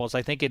green apples.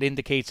 I think it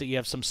indicates that you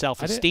have some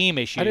self-esteem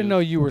issues. I didn't know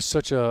you were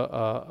such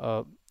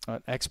an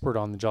expert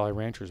on the Jolly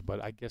Ranchers,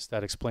 but I guess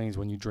that explains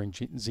when you drink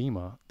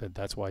Zima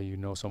that's why you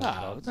know so much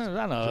about it. I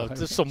don't know.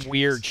 It's some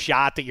weird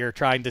shot that you're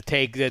trying to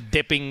take,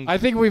 dipping. I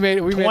think we made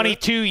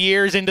 22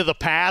 years into the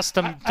past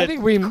to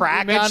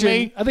crack on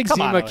me. I think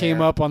Zima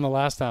came up on the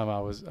last time I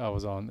was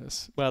on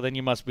this. Well, then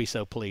you must be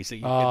so pleased that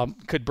you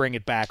could bring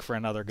it back for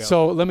another go.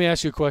 So let me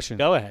ask you a question.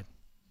 Go ahead.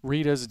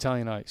 Rita's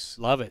Italian Ice.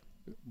 Love it.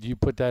 Do you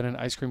put that in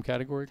ice cream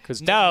category?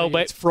 Because but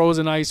it's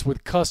frozen ice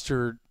with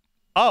custard.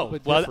 Oh,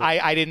 well,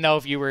 I didn't know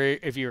if you were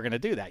going to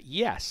do that.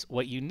 Yes,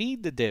 what you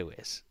need to do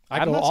is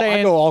I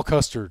go all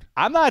custard.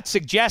 I'm not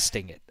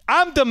suggesting it.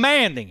 I'm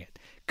demanding it.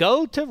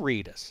 Go to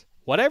Rita's,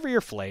 whatever your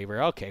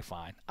flavor. Okay,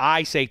 fine.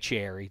 I say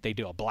cherry. They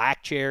do a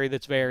black cherry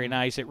that's very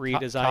nice at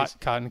Rita's Ice.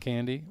 Cotton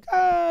candy.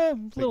 A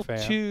little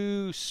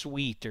too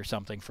sweet or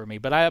something for me,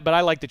 but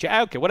I like the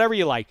cherry. Okay, whatever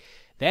you like.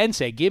 Then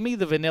say, give me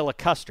the vanilla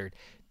custard.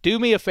 Do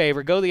me a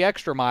favor. Go the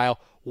extra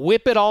mile.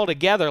 Whip it all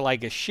together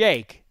like a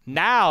shake.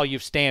 Now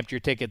you've stamped your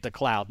ticket to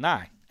Cloud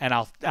 9, and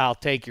I'll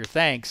take your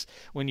thanks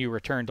when you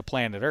return to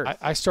planet Earth.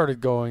 I started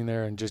going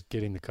there and just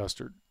getting the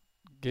custard.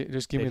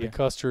 Just give me the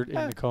custard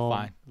in the cone,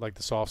 fine. Like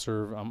the soft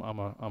serve. I'm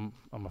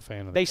a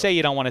fan of. They say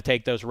you don't want to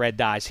take those red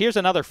dyes. Here's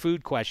another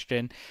food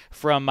question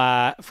from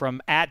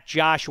at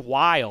Josh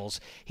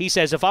Wiles. He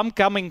says, if I'm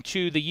coming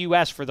to the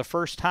U.S. for the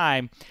first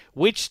time,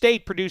 which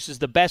state produces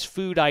the best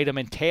food item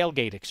and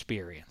tailgate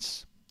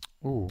experience?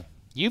 Ooh.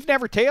 You've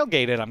never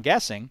tailgated, I'm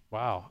guessing.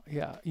 Wow.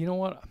 Yeah. You know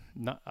what?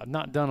 I've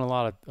not done a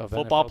lot of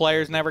football NFL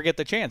players never get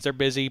the chance. They're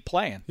busy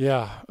playing.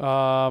 Yeah.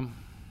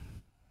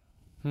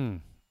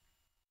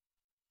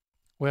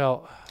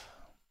 Well,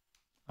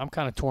 I'm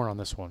kind of torn on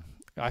this one.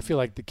 I feel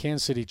like the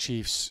Kansas City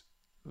Chiefs,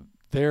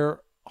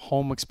 their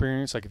home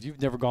experience, like if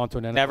you've never gone to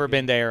an NFL never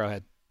been to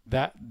Arrowhead,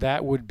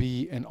 that would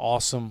be an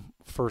awesome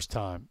first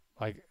time.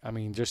 Like, I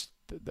mean, just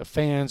the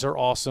fans are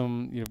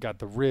awesome. You've got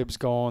the ribs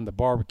going, the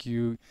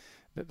barbecue.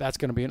 That's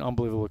going to be an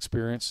unbelievable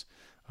experience.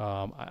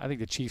 I think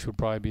the Chiefs would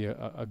probably be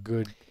a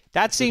good.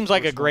 That seems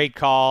like a great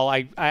call.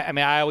 I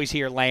mean, I always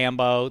hear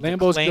Lambeau.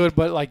 Lambeau's good,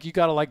 but like you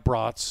got to like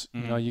brats.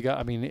 Mm-hmm. You know, you got.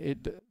 I mean,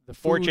 the food,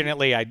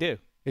 fortunately, I do.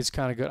 It's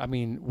kind of good. I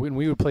mean, when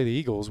we would play the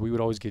Eagles, we would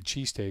always get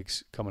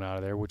cheesesteaks coming out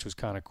of there, which was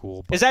kind of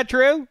cool. Is that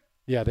true?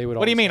 Yeah, they would.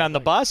 What do you mean on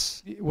the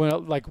bus? Well,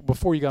 like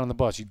before you got on the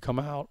bus, you'd come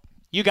out.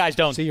 You guys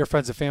don't see your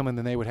friends and family, and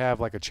then they would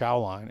have like a chow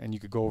line, and you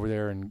could go over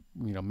there and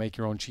make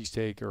your own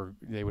cheesesteak, or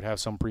they would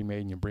have some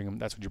pre-made, and you bring them.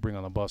 That's what you bring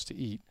on the bus to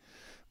eat.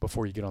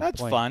 before you get on That's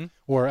the plane. fun.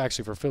 Or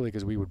actually for Philly,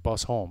 because we would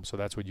bus home, so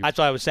that's what you. That's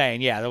what I was saying.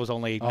 Yeah, that was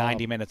only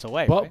 90 minutes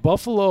away. Right?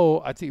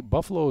 Buffalo, I think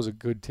Buffalo is a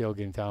good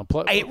tailgating town.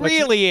 It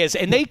really is,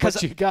 and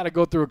but you got to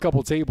go through a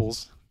couple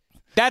tables.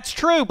 That's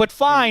true, but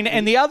fine.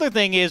 And the other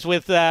thing is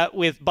with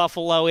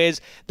Buffalo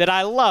is that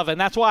I love, and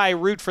that's why I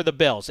root for the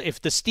Bills.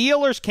 If the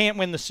Steelers can't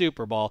win the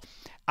Super Bowl,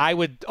 I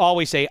would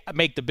always say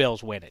make the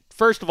Bills win it.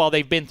 First of all,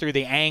 they've been through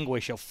the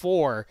anguish of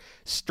 4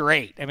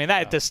 straight. I mean,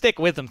 to stick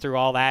with them through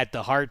all that,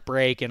 the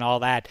heartbreak and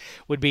all that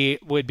would be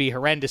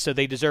horrendous, so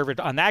they deserve it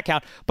on that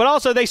count. But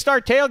also, they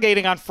start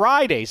tailgating on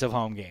Fridays of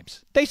home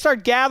games. They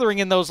start gathering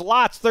in those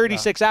lots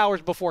 36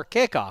 hours before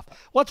kickoff.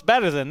 What's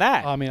better than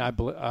that? I mean, I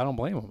don't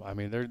blame them. I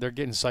mean, they're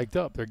getting psyched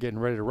up. They're getting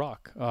ready to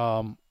rock.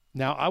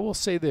 Now, I will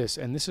say this,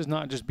 and this is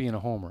not just being a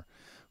homer,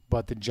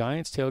 but the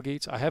Giants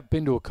tailgates, I have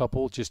been to a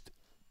couple.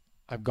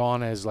 I've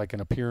gone as like an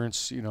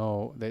appearance,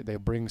 they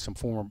bring some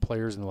former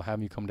players and they'll have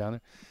me come down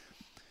there.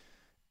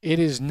 It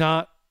is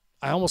not,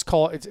 I almost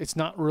call it's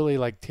not really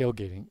like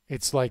tailgating.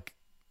 It's like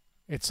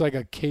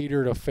a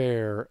catered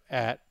affair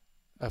at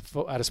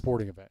a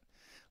sporting event.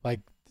 Like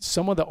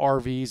some of the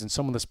RVs and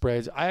some of the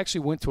spreads. I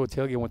actually went to a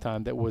tailgate one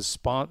time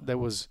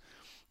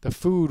the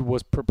food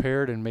was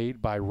prepared and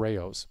made by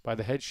Rayo's, by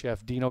the head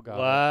chef Dino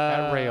Gallo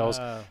at Rayo's,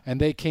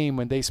 and they came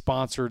and they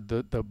sponsored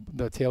the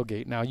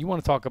tailgate. Now, you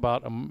want to talk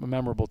about a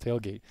memorable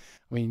tailgate?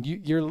 I mean,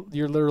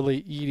 you're literally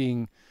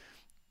eating,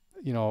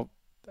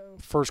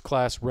 first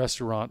class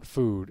restaurant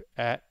food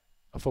at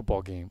a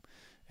football game,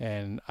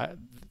 and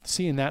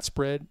seeing that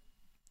spread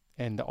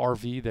and the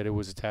RV that it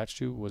was attached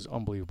to was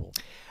unbelievable.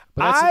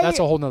 But that's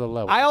a whole nother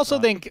level. I also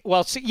think,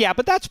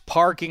 but that's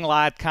parking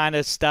lot kind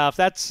of stuff.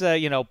 That's,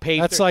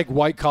 paved. That's like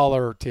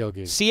white-collar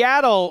tailgate.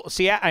 Seattle,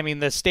 I mean,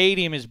 the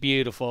stadium is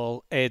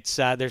beautiful. It's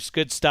there's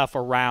good stuff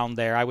around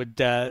there. I would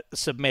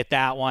submit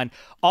that one.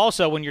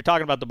 Also, when you're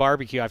talking about the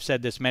barbecue, I've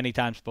said this many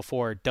times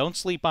before, don't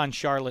sleep on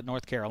Charlotte,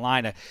 North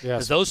Carolina,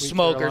 because those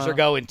smokers are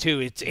going,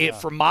 too.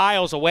 From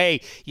miles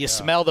away, you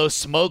smell those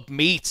smoked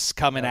meats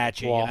coming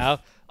at you,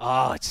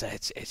 Oh, it's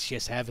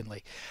just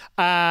heavenly.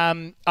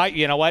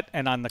 You know what?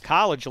 And on the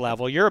college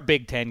level, you're a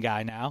Big Ten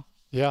guy now.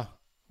 Yeah.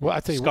 Well, I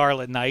tell you,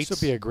 Scarlet Knights. This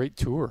would be a great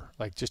tour.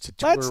 Like just to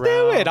tour Let's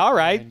around do it. All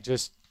right. And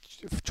just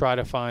try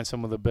to find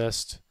some of the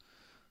best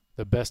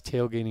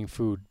tailgating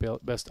food,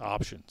 best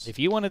options. If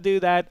you want to do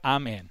that,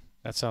 I'm in.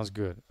 That sounds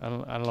good. I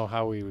don't know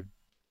how we would,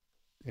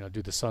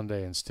 do the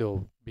Sunday and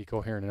still be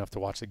coherent enough to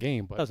watch the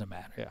game, but doesn't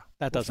matter. Yeah,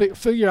 that doesn't matter.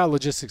 Figure out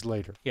logistics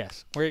later.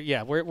 Yes,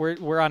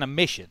 we're on a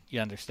mission.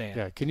 You understand?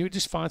 Yeah. Can you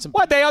just find some?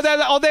 What they all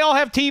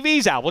have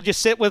TVs out. We'll just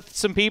sit with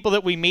some people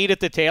that we meet at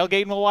the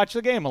tailgate and we'll watch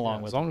the game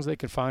along with. As long as they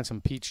can find some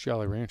peach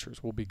Jolly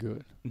Ranchers, we'll be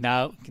good.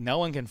 No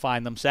one can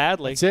find them.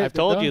 Sadly, That's it. I've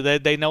told you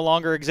that they no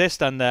longer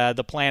exist on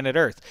the planet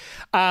Earth.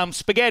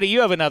 Spaghetti,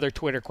 you have another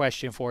Twitter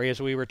question for you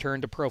as we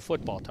return to pro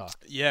football talk.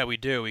 Yeah, we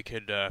do. We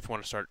could, if we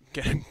want to start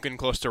getting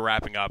close to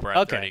wrapping up, we're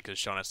at 30 because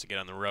Sean has to get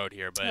on the road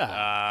here.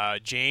 But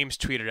James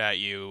tweeted at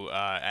you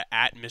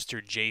at Mr.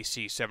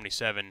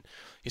 JC77.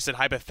 He said,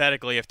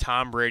 hypothetically, if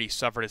Tom Brady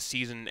suffered a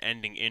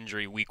season-ending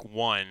injury week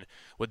 1,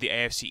 would the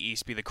AFC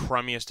East be the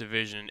crummiest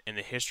division in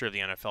the history of the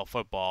NFL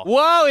football?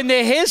 Whoa, in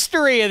the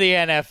history of the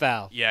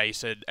NFL. Yeah, he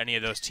said any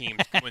of those teams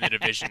win the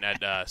division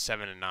at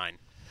 7-9.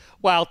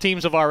 Well,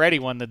 teams have already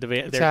won their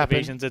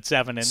divisions at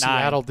 7-9.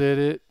 Seattle did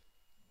it.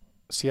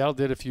 Seattle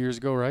did a few years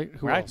ago, right?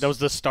 Who else? That was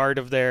the start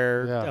of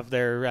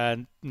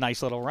their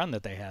nice little run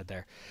that they had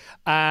there.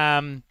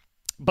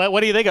 But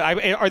what do you think?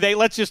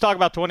 Let's just talk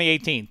about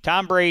 2018.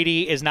 Tom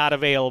Brady is not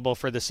available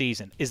for the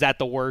season. Is that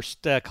the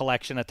worst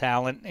collection of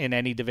talent in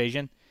any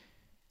division,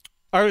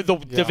 or the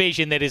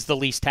division that is the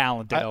least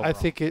talented? I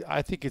think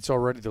it's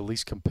already the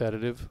least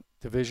competitive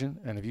division.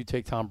 And if you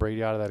take Tom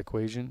Brady out of that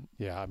equation,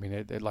 I mean,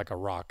 it like a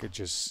rock, it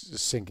just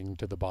is sinking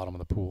to the bottom of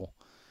the pool.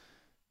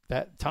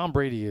 That Tom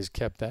Brady has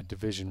kept that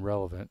division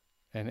relevant,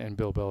 and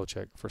Bill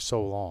Belichick for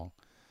so long.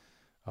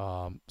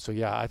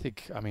 I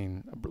think,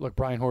 look,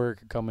 Brian Hoyer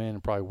could come in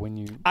and probably win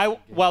you.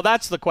 Well,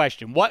 that's the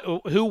question.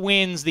 Who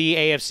wins the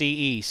AFC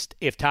East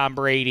if Tom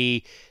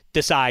Brady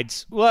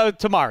decides,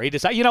 tomorrow he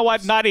decides, you know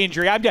what, not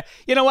injury.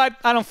 You know what,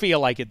 I don't feel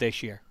like it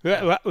this year.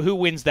 Who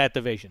wins that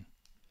division?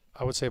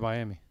 I would say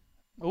Miami.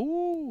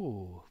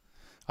 Ooh.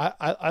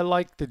 I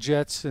like the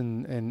Jets,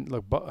 and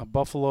look,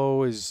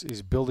 Buffalo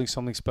is building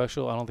something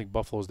special. I don't think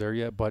Buffalo's there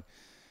yet, but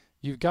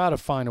you've got to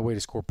find a way to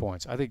score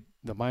points. I think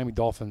the Miami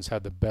Dolphins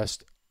had the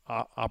best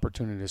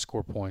opportunity to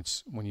score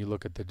points when you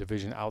look at the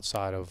division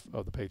outside of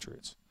the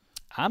Patriots.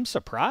 I'm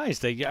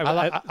surprised.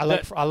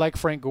 I like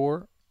Frank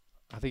Gore.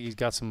 I think he's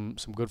got some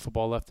good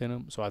football left in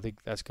him, so I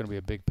think that's going to be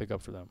a big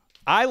pickup for them.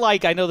 I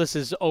know this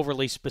is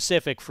overly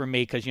specific for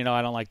me because,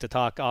 I don't like to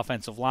talk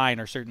offensive line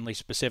or certainly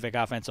specific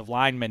offensive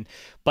linemen,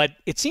 but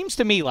it seems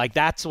to me like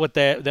that's what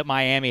that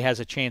Miami has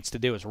a chance to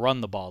do is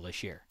run the ball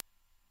this year.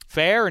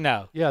 Fair or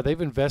no? Yeah, they've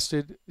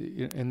invested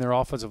in their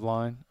offensive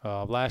line.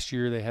 Last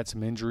year they had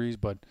some injuries,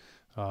 but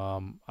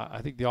I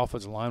think the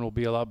offensive line will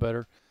be a lot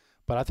better.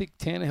 But I think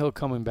Tannehill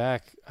coming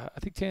back, I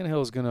think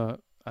he's going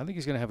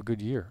to have a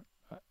good year.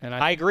 And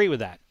I agree with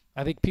that.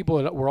 I think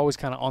people were always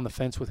kind of on the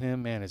fence with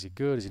him. Man, is he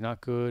good? Is he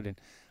not good?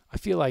 And I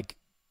feel like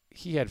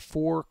he had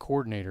 4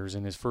 coordinators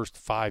in his first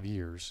 5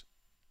 years.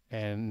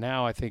 And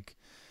now I think,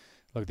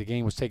 look, the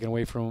game was taken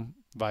away from him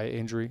by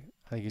injury.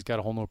 I think he's got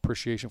a whole new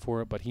appreciation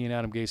for it. But he and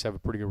Adam Gase have a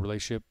pretty good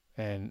relationship.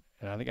 And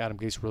I think Adam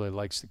Gase really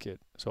likes the kid.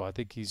 So I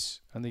think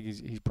he's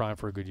primed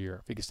for a good year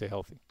if he can stay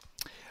healthy.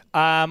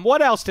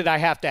 What else did I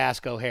have to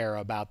ask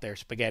O'Hara about there,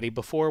 Spaghetti,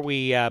 before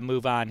we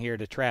move on here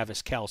to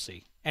Travis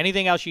Kelce?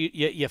 Anything else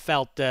you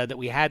felt that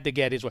we had to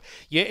get his way?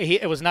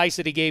 It was nice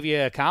that he gave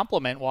you a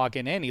compliment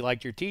walking in. He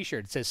liked your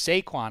T-shirt. It says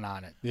Saquon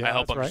on it. Yeah,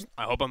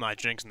 I hope I'm not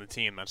jinxing the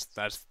team.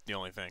 That's the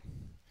only thing.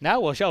 No,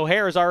 well,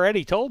 O'Hara's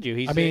already told you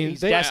he's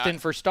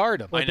destined for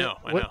stardom. I know.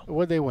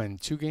 What they win?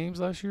 2 games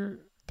last year?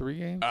 3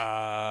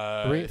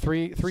 games?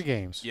 Three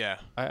games. Yeah.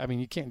 I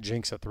mean, you can't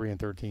jinx a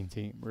 3-13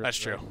 team. Really, that's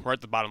true. We're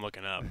at the bottom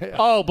looking up.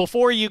 Oh,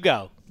 before you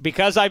go,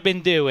 because I've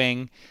been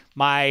doing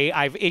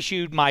I've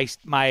issued my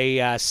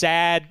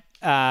sad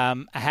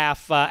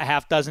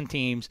half dozen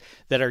teams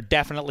that are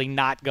definitely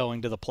not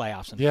going to the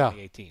playoffs in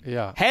 2018.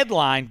 Yeah.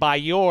 Headlined by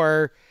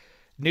your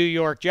New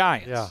York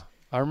Giants. Yeah.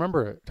 I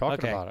remember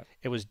talking about it.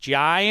 It was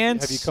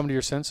Giants. Have you come to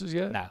your senses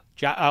yet? No.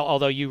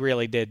 Although you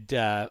really did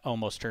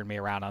almost turn me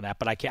around on that.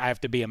 But I have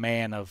to be a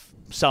man of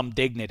some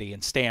dignity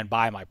and stand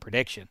by my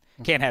prediction.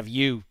 Can't have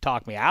you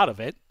talk me out of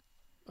it.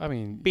 I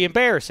mean, be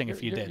embarrassing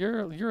if you did.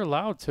 You're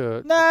allowed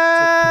to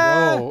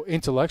grow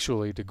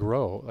intellectually, to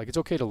grow. Like, it's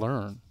okay to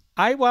learn.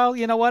 Well,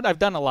 you know what? I've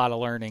done a lot of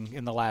learning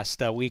in the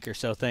last week or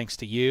so, thanks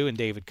to you and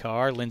David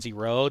Carr. Lindsey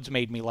Rhodes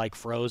made me like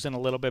Frozen a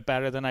little bit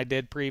better than I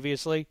did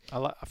previously.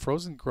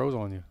 Frozen grows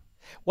on you.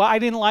 Well, I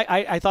didn't like.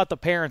 I thought the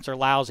parents are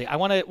lousy.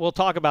 We'll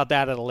talk about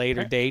that at a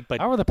later date. But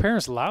how are the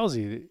parents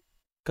lousy?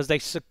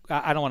 Because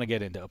I don't want to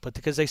get into it, but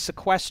because they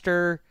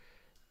sequester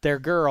their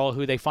girl,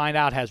 who they find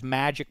out has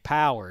magic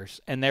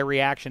powers, and their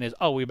reaction is,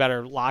 "Oh, we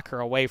better lock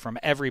her away from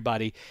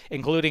everybody,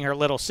 including her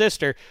little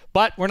sister."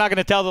 But we're not going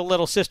to tell the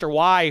little sister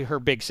why her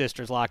big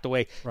sister's locked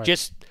away.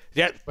 Right.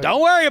 Don't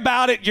worry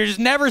about it. You're just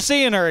never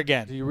seeing her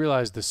again. Do you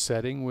realize the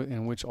setting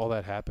in which all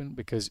that happened?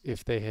 Because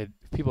if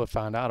people had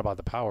found out about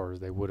the powers,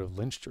 they would have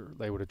lynched her.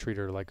 They would have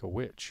treated her like a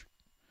witch.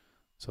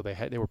 So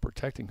they were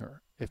protecting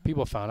her. If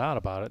people found out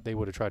about it, they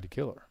would have tried to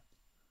kill her.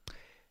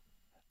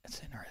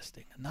 That's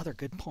interesting. Another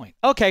good point.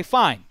 Okay,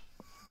 fine.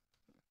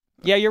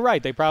 Yeah, you're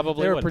right. They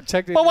probably were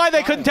protecting. But why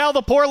they couldn't tell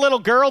the poor little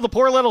girl, the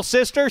poor little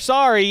sister?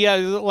 Sorry,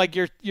 like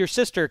your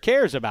sister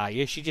cares about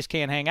you. She just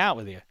can't hang out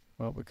with you.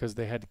 Well, because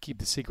they had to keep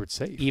the secret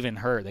safe. Even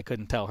her, they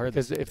couldn't tell her.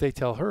 Because if they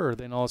tell her,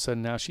 then all of a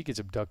sudden now she gets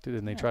abducted,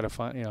 and they try to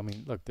find. I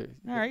mean, look. All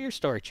right, your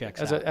story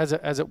checks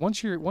out.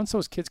 Once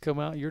those kids come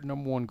out, your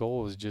number one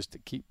goal is just to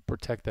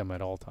protect them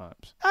at all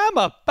times.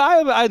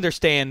 I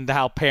understand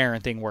how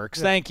parenting works.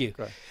 Yeah, thank you.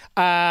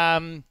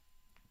 Okay.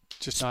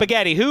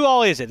 Spaghetti, who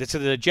all is it? It's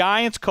the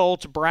Giants,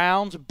 Colts,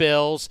 Browns,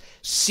 Bills,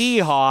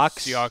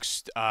 Seahawks.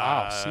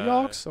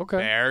 Seahawks? Okay.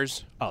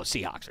 Bears. Oh,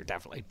 Seahawks are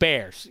definitely.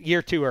 Bears.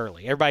 Year too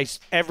early.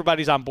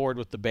 Everybody's on board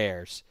with the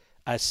Bears.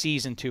 A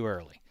season too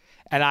early.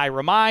 And I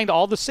remind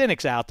all the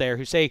cynics out there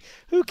who say,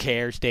 who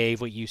cares,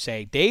 Dave, what you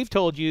say? Dave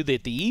told you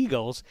that the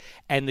Eagles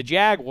and the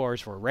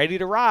Jaguars were ready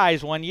to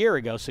rise 1 year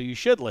ago, so you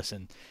should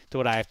listen to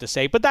what I have to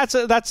say. But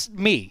that's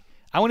me.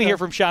 I want to hear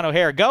from Sean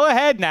O'Hara. Go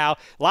ahead now.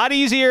 A lot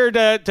easier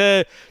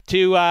to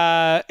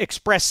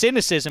express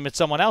cynicism at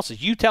someone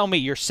else's. You tell me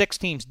your 6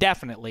 teams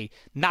definitely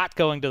not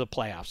going to the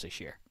playoffs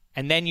this year,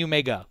 and then you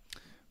may go.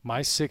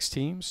 My 6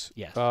 teams?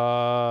 Yes.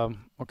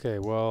 Okay,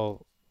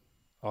 well,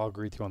 I'll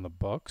agree with you on the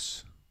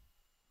Bucs.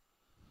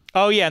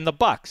 Oh, yeah, and the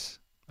Bucs.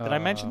 Did I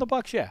mention the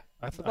Bucs? Yeah,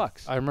 the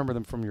Bucs. I remember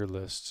them from your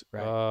list.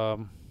 Right.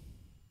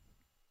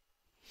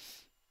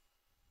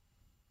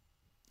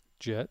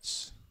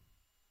 Jets.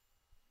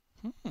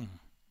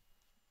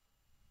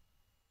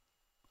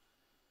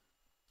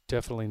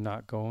 Definitely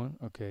not going.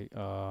 Okay,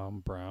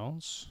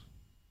 Browns.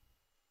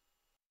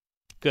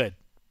 Good.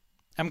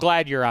 I'm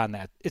glad you're on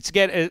that. It's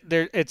getting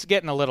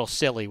a little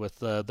silly with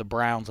the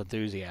Browns'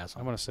 enthusiasm.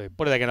 I'm going to say.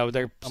 What are they going to?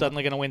 They're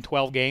suddenly going to win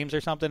 12 games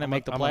or something and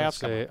make the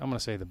playoffs. I'm going to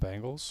say the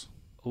Bengals.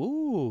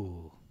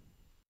 Ooh.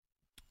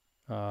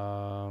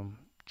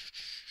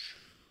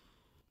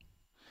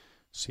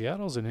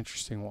 Seattle's an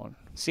interesting one.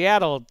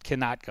 Seattle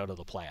cannot go to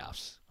the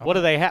playoffs. What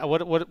do they have?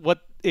 What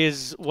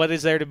is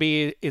there to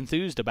be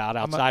enthused about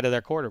outside of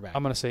their quarterback?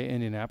 I'm going to say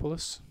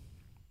Indianapolis.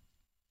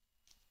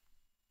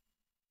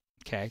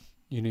 Okay.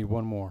 You need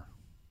one more.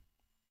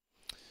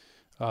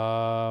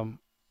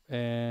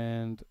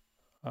 And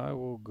I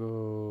will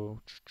go.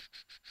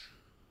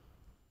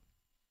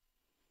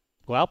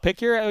 Well,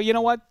 pick your. You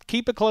know what?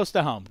 Keep it close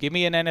to home. Give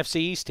me an NFC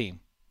East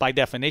team. By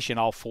definition,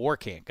 all 4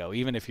 can't go.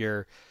 Even if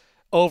you're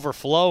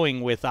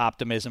overflowing with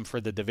optimism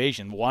for the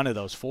division, one of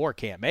those 4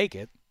 can't make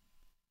it.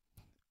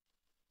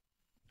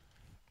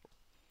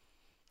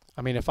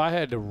 I mean, if I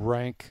had to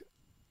rank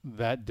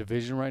that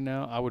division right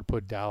now, I would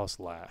put Dallas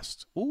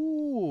last.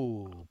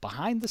 Ooh,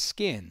 behind the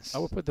Skins. I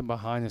would put them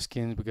behind the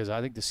Skins because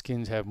I think the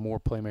Skins have more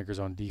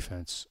playmakers on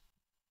defense.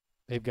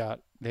 They've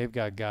got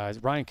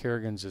guys. Ryan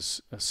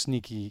Kerrigan's a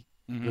sneaky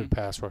good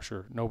pass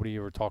rusher. Nobody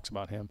ever talks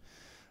about him.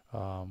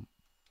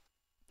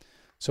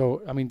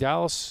 So, I mean,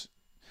 Dallas –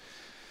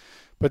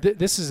 but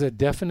this is a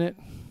definite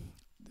 –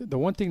 the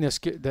one thing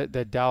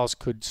that Dallas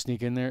could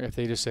sneak in there if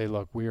they just say,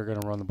 look, we are going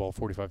to run the ball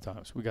 45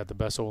 times. We got the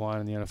best O-line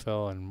in the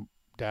NFL, and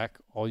Dak,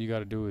 all you got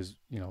to do is,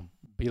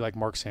 be like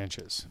Mark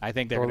Sanchez. I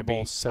think they're going to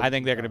be. I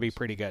think they're going to be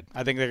pretty good.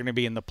 I think they're going to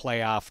be in the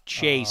playoff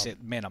chase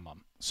at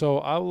minimum. So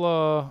I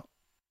want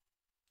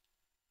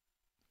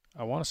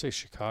to say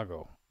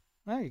Chicago.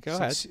 There you go.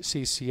 Ahead.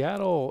 See,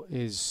 Seattle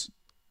is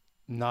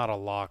not a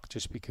lock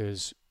just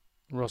because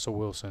Russell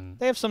Wilson.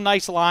 They have some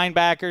nice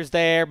linebackers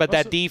there, but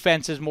that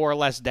defense is more or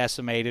less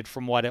decimated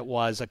from what it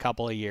was a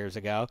couple of years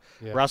ago.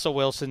 Yeah. Russell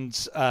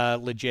Wilson's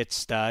legit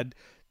stud.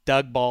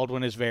 Doug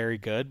Baldwin is very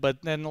good,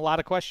 but then a lot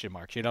of question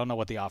marks. You don't know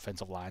what the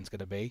offensive line's going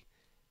to be.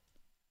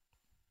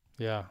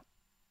 Yeah.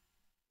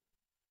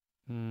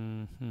 I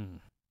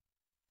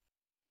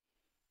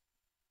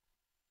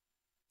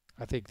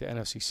think the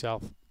NFC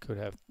South could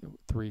have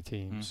 3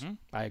 teams.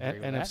 I agree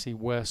with NFC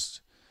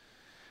West.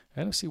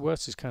 NFC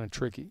West is kind of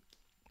tricky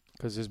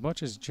because as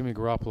much as Jimmy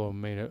Garoppolo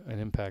made an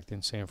impact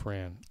in San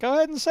Fran. Go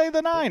ahead and say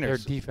the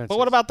Niners. Their defense. But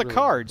what about the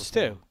Cards,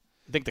 too?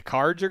 You think the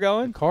Cards are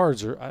going? The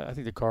Cards are. I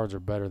think the Cards are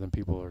better than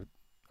people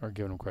are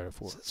giving them credit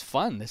for. This is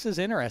fun. This is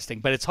interesting,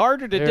 but it's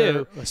harder to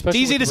do. It's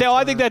easy to say,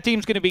 I think that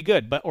team's going to be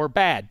good or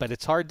bad, but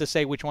it's hard to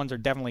say which ones are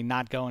definitely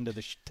not going to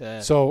the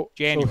January. So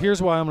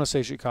here's why I'm going to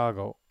say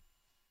Chicago.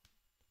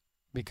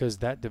 Because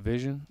that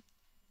division,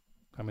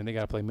 I mean, they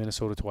got to play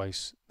Minnesota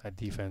twice. That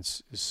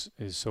defense is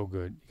so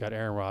good. You got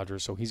Aaron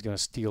Rodgers, so he's going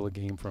to steal a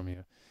game from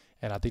you.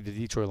 And I think the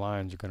Detroit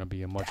Lions are going to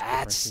be a much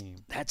different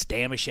team. That's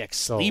Damashek's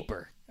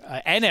sleeper.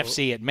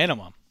 NFC at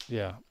minimum.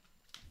 Yeah.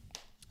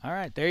 All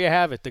right, there you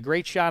have it. The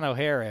great Sean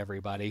O'Hara,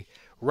 everybody.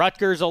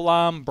 Rutgers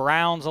alum,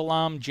 Browns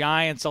alum,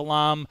 Giants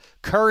alum,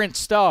 current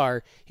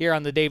star here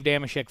on the Dave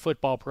Damashek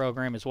football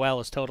program as well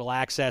as Total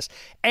Access.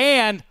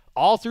 And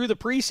all through the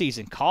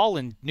preseason,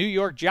 calling New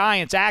York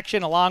Giants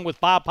action along with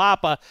Bob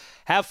Papa.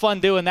 Have fun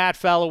doing that,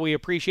 fella. We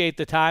appreciate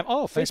the time.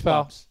 Oh, fist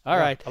bumps. All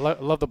right. I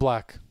love the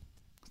black.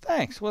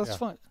 Thanks. Well, it's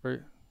fun. Very,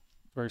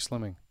 very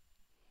slimming.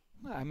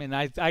 I mean,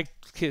 I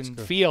can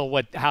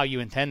feel how you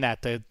intend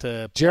that to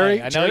Jerry.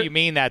 play. I know you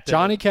mean that.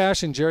 Johnny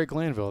Cash and Jerry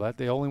Glanville.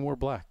 They only wore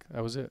black.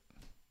 That was it.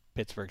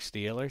 Pittsburgh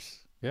Steelers.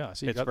 Yeah, I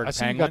see you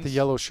Penguins. got the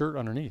yellow shirt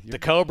underneath. The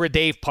Cobra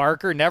Dave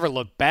Parker never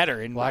looked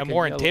better and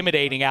more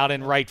intimidating out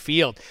in right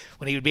field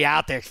when he would be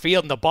out there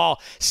fielding the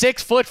ball.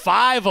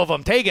 6'5" of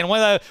them, taking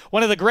one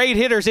of the great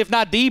hitters, if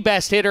not the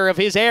best hitter of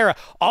his era.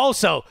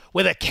 Also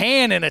with a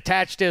cannon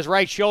attached to his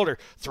right shoulder,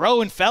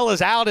 throwing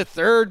fellas out at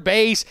third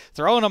base,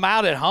 throwing them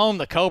out at home.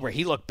 The Cobra,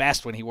 he looked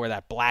best when he wore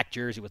that black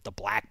jersey with the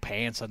black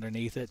pants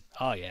underneath it.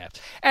 Oh yeah.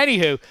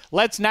 Anywho,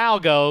 let's now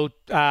go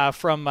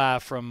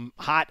from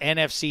hot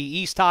NFC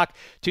East talk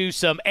to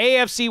some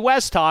AFC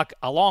West talk,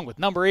 along with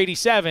number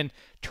 87,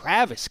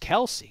 Travis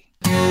Kelce.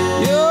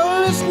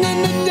 You're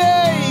listening to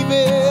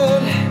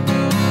David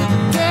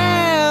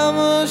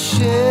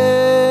Damashek.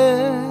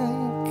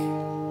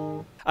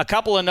 A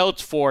couple of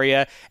notes for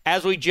you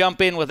as we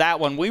jump in with that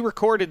one. We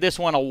recorded this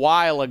one a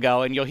while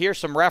ago, and you'll hear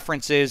some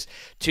references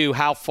to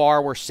how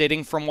far we're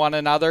sitting from one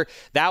another.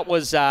 That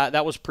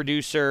was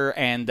producer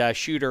and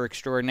shooter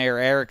extraordinaire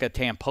Erica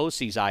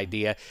Tamposi's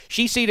idea.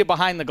 She's seated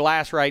behind the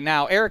glass right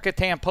now. Erica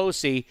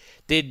Tamposi,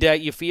 did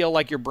you feel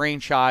like your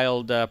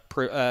brainchild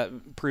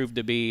proved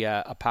to be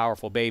a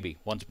powerful baby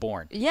once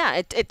born? Yeah,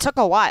 it took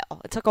a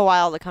while. It took a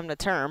while to come to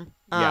term.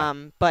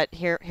 But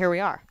here we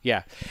are.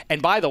 Yeah.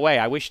 And by the way,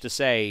 I wish to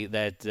say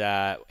that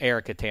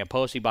Erica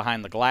Tamposi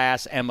behind the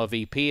glass, Emma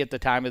VP at the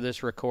time of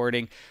this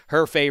recording,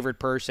 her favorite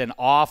person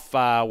off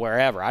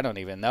wherever, I don't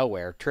even know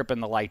where, tripping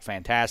the light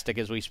fantastic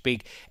as we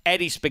speak.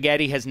 Eddie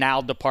Spaghetti has now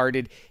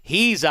departed.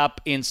 He's up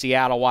in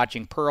Seattle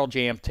watching Pearl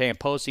Jam.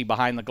 Tamposi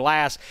behind the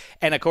glass.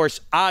 And, of course,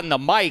 on the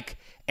mic,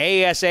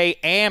 ASA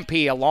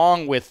Ampy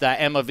along with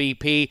Emma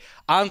VP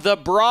on the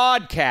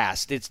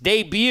broadcast. It's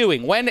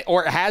debuting. When,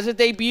 or has it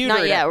debuted?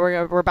 Not yet.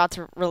 We're about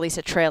to release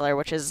a trailer,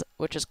 which is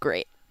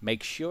great.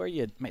 Make sure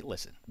you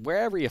listen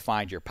wherever you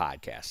find your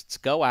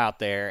podcasts. Go out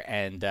there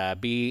and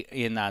be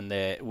in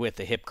with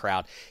the hip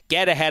crowd.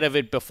 Get ahead of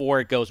it before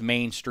it goes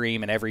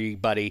mainstream and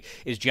everybody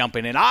is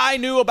jumping in. I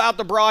knew about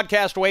the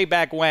broadcast way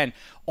back when.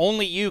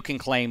 Only you can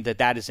claim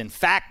that is in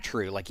fact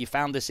true. Like you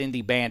found this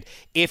indie band.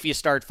 If you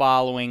start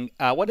following,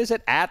 what is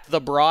it? At the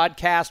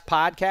Broadcast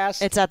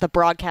Podcast. It's at the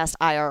Broadcast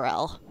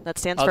IRL. That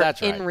stands for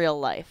in real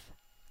life.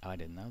 Oh, I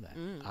didn't know that.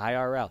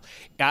 IRL.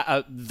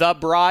 The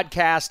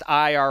Broadcast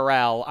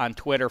IRL on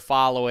Twitter.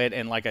 Follow it.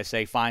 And like I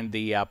say, find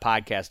the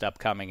podcast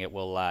upcoming. It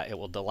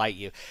will delight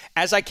you.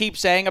 As I keep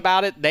saying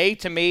about it, they,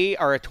 to me,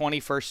 are a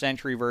 21st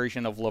century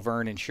version of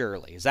Laverne and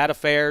Shirley. Is that a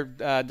fair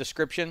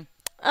description?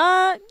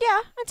 Yeah,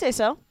 I'd say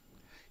so.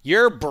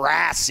 You're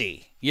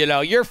brassy.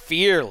 You're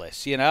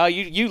fearless.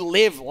 You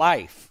live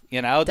life.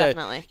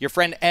 Definitely. Your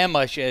friend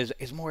Emma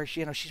is more,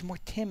 she's more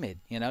timid.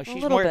 She's a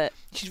little bit.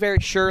 She's very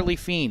Shirley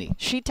Feeney.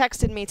 She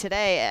texted me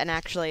today, and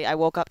actually I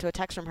woke up to a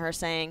text from her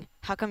saying,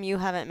 how come you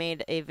haven't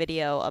made a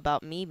video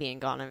about me being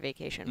gone on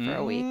vacation for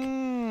a week?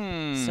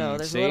 So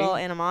there's a little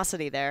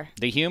animosity there.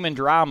 The human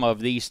drama of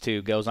these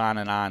two goes on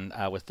and on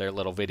with their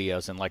little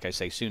videos, and like I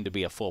say, soon to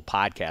be a full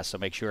podcast. So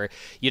make sure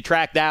you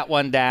track that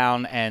one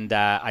down, and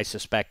I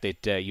suspect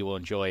that you will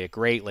enjoy it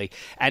greatly.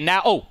 And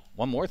now,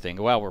 one more thing.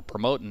 While we're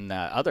promoting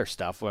other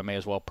stuff, I may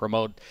as well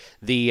promote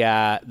the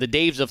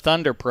Daves of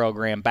Thunder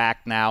program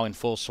back now in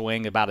full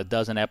swing, about a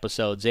dozen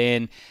episodes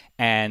in.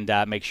 And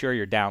make sure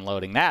you're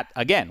downloading that,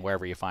 again,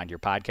 wherever you find your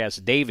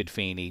podcast. David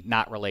Feeney,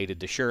 not related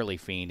to Shirley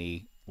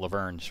Feeney,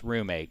 Laverne's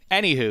roommate.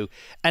 Anywho,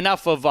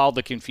 enough of all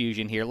the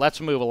confusion here.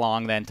 Let's move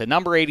along then to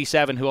number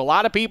 87, who a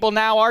lot of people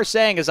now are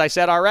saying, as I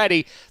said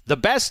already, the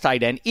best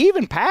tight end,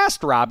 even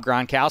past Rob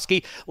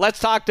Gronkowski. Let's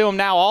talk to him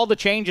now. All the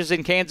changes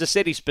in Kansas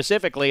City,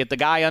 specifically at the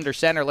guy under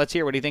center. Let's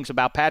hear what he thinks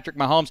about Patrick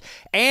Mahomes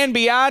and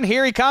beyond.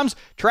 Here he comes,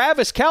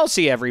 Travis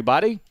Kelce,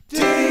 everybody.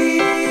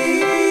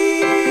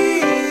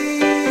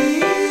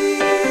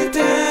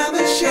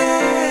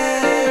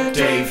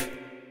 Dave.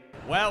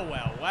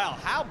 Well,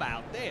 how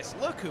about this?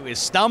 Look who has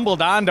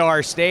stumbled onto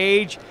our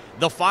stage.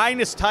 The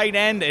finest tight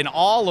end in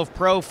all of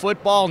pro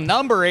football,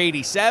 number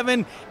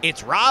 87.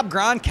 It's Rob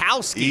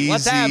Gronkowski. Easy,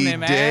 what's happening,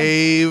 man?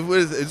 Dave.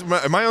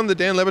 Am I on the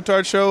Dan Le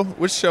Batard show?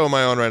 Which show am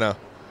I on right now?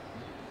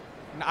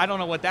 I don't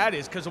know what that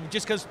is,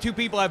 just because two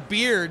people have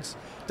beards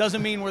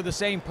doesn't mean we're the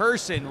same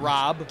person,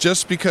 Rob.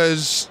 Just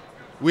because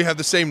we have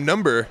the same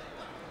number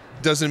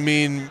doesn't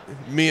mean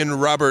me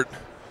and Robert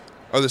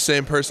are the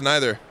same person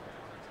either.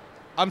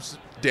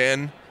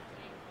 Dan.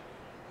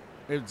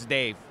 It's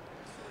Dave.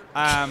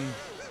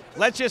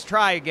 Let's just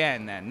try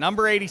again then.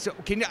 Number 80.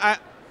 Can you?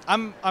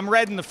 I'm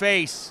red in the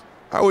face.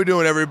 How we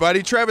doing,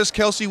 everybody? Travis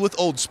Kelce with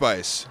Old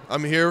Spice.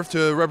 I'm here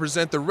to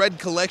represent the red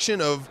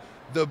collection of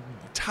the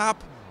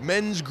top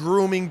men's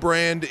grooming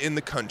brand in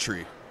the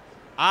country.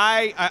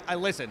 I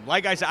listen.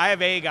 Like I said, I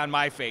have egg on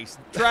my face.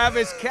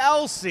 Travis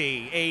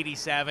Kelce,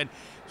 87.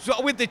 So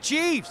with the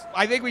Chiefs,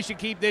 I think we should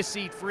keep this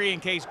seat free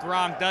in case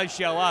Gronk does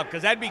show up,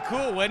 because that'd be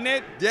cool, wouldn't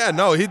it? Yeah,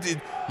 no, you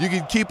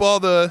could keep all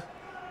the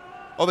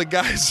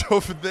guys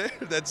over there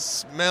that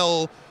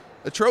smell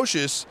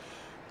atrocious,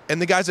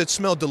 and the guys that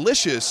smell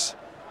delicious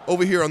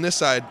over here on this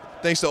side,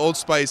 thanks to Old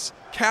Spice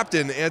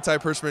Captain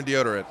Antiperspirant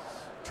Deodorant.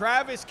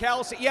 Travis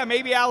Kelce, yeah,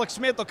 maybe Alex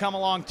Smith will come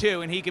along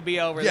too, and he could be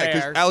over there. Yeah,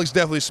 because Alex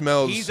definitely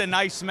smells. He's a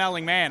nice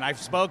smelling man.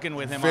 I've spoken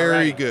with him Very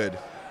already. good.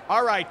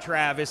 All right,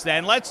 Travis,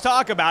 then. Let's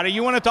talk about it.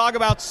 You want to talk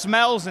about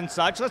smells and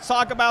such. Let's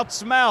talk about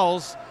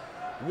smells.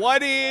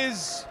 What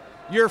is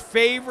your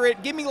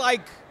favorite? Give me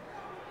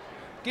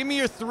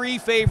your 3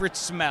 favorite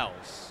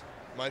smells.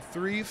 My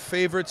 3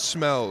 favorite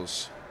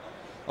smells.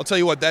 I'll tell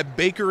you what, that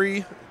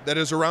bakery that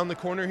is around the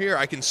corner here,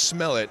 I can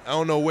smell it. I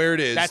don't know where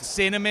it is. That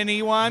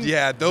cinnamon-y one?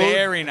 Yeah.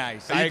 Very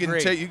nice. I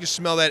agree. You can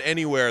smell that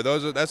anywhere.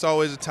 That's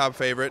always a top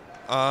favorite.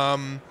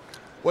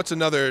 What's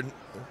another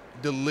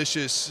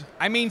delicious?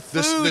 I mean,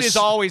 food is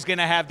always going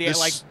to have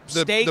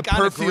steak the on a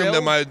perfume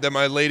grill. that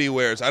my lady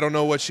wears. I don't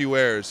know what she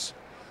wears,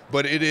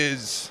 but it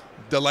is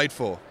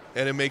delightful,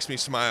 and it makes me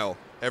smile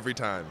every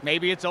time.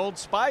 Maybe it's Old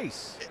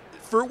Spice.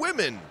 For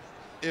women.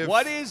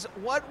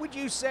 What would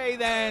you say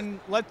then?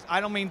 I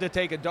don't mean to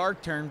take a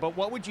dark turn, but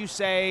what would you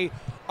say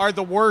are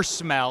the worst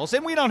smells?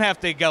 And we don't have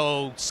to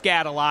go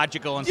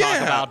scatological and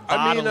talk about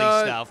bodily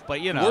stuff,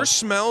 but worst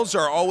smells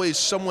are always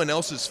someone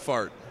else's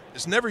fart.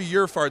 It's never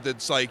your fart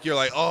that's like, you're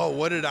like, oh,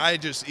 what did I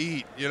just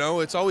eat?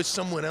 It's always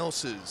someone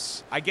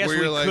else's. I guess we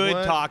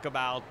could talk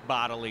about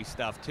bodily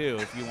stuff too,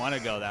 if you want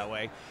to go that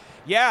way.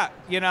 Yeah,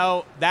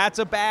 that's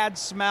a bad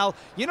smell.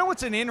 You know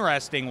what's an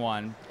interesting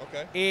one?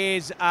 Okay.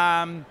 Is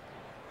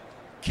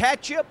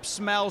ketchup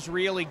smells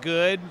really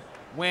good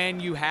when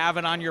you have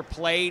it on your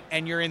plate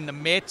and you're in the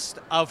midst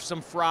of some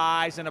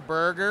fries and a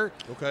burger.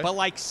 Okay.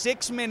 But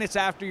 6 minutes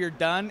after you're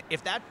done,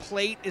 if that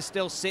plate is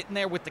still sitting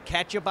there with the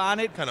ketchup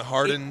on it, kind of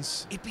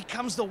hardens. It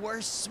becomes the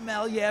worst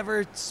smell you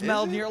ever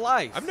smelled in your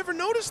life. I've never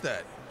noticed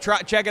that.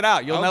 Check it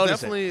out. You'll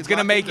notice it. It's going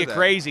to make you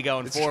crazy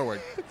going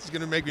forward. It's going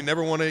to make me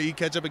never want to eat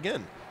ketchup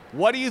again.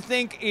 What do you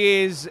think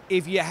is,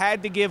 if you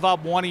had to give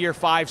up one of your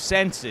 5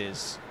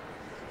 senses,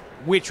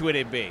 which would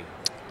it be?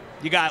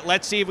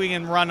 Let's see if we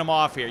can run them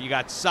off here. You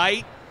got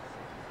sight,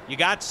 you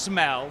got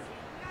smell,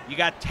 you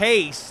got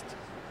taste,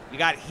 you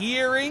got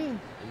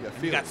hearing,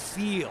 you got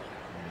feel.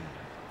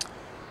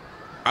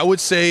 I would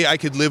say I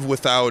could live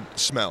without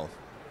smell.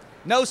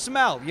 No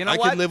smell. You know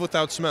what? I could live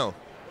without smell.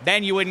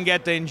 Then you wouldn't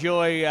get to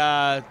enjoy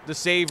the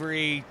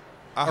savory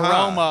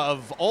aroma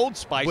of Old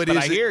Spice, but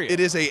I hear you.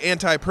 It is a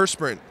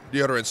antiperspirant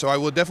deodorant, so I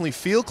will definitely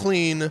feel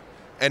clean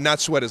and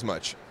not sweat as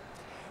much.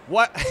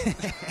 What?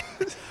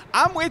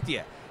 I'm with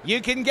you. You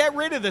can get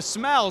rid of the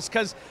smells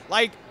because,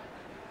 I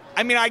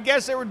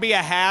guess there would be a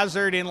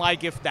hazard in,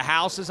 if the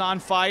house is on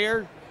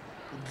fire.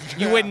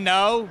 You wouldn't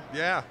know.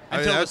 Yeah.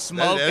 Until the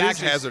smoke that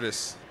actually is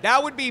hazardous.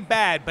 That would be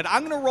bad, but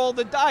I'm going to roll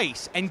the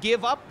dice and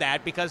give up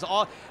that because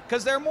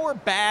there are more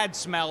bad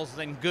smells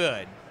than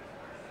good.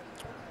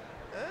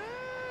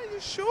 You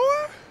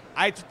sure?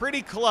 It's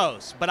pretty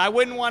close, but I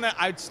wouldn't want to.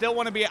 I'd still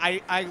want to be.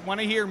 I want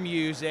to hear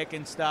music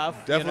and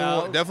stuff.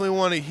 Definitely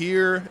want to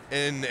hear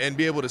and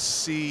be able to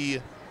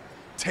see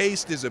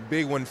Taste is a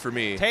big one for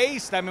me.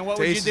 Taste? I mean, what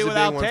taste would you do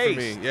without taste? taste? Taste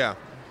is a big one for me, yeah.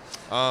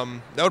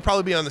 That would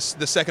probably be on the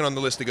second on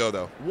the list to go,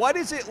 though. What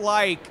is it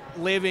like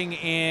living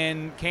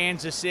in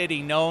Kansas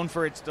City, known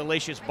for its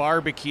delicious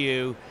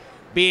barbecue,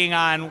 being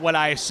on what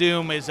I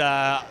assume is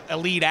a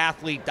elite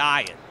athlete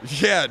diet?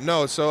 Yeah,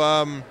 no.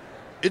 So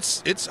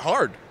it's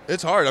hard.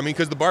 It's hard. I mean,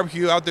 because the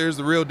barbecue out there is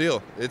the real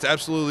deal. It's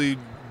absolutely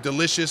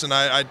delicious, and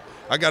I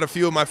got a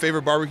few of my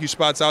favorite barbecue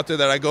spots out there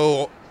that I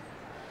go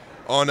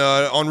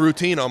on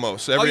routine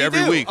almost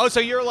every week. Oh,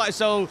 so you're like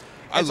so.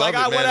 It's I love like,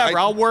 it, man. whatever.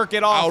 I'll work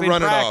it off. I'll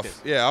run practice. it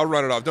off. Yeah, I'll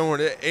run it off. Don't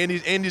worry.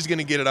 Andy's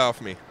gonna get it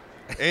off me.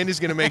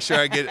 Andy's gonna make sure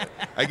I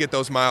get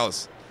those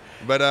miles.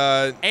 But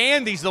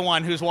Andy's the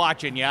one who's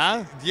watching,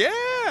 yeah. Yeah,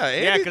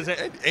 Andy, yeah, because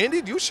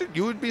Andy,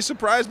 you would be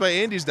surprised by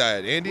Andy's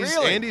diet.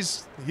 Really?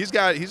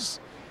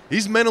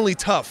 He's mentally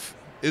tough,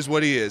 is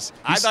what he is.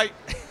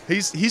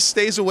 He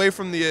stays away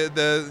from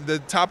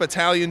the top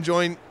Italian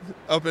joint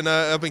up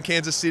in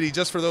Kansas City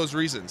just for those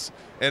reasons,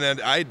 and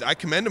I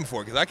commend him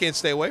for it because I can't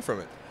stay away from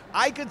it.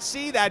 I could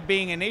see that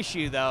being an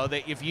issue, though,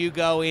 that if you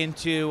go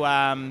into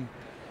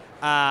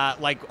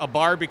like a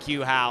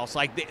barbecue house,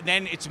 like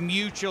then it's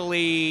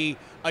mutually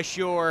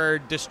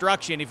assured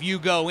destruction. If you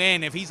go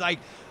in, if he's like,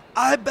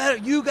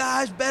 you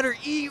guys better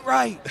eat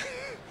right.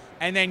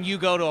 And then you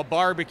go to a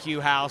barbecue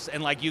house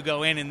and like you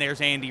go in and there's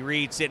Andy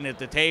Reid sitting at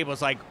the table.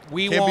 It's like,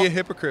 Can't be a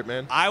hypocrite,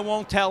 man. I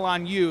won't tell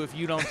on you if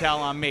you don't tell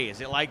on me.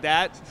 Is it like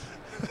that?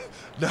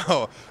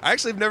 No, I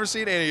actually have never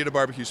seen Andy at a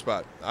barbecue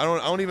spot. I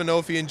don't even know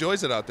if he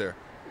enjoys it out there.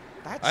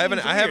 I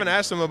haven't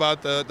asked him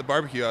about the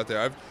barbecue out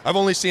there. I've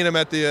only seen him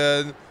at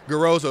the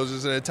Garozzo's.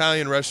 It's an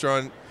Italian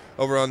restaurant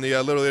over on the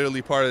Little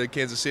Italy part of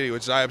Kansas City,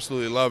 which I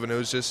absolutely love. And it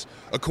was just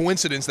a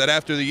coincidence that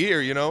after the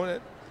year,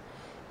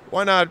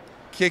 why not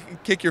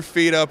kick your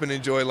feet up and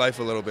enjoy life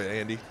a little bit,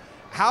 Andy?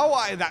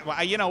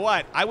 You know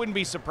what? I wouldn't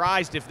be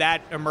surprised if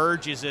that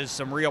emerges as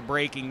some real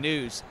breaking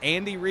news.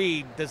 Andy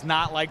Reid does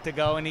not like to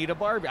go and eat a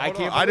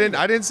barbecue. I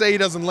didn't say he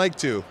doesn't like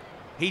to.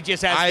 He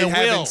just has the will. I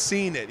haven't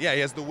seen it. Yeah,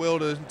 he has the will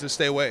to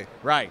stay away.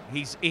 Right.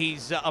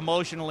 He's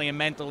emotionally and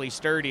mentally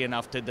sturdy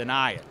enough to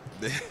deny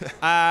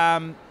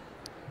it.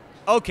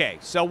 Okay,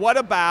 so what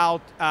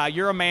about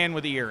you're a man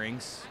with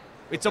earrings.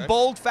 It's a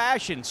bold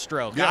fashion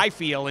stroke, I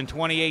feel, in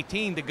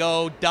 2018 to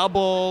go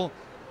double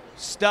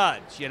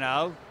studs,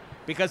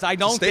 because I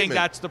don't think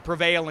that's the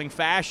prevailing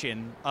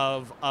fashion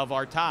of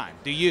our time.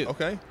 Do you?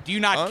 Okay. Do you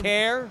not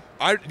care?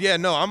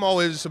 I'm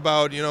always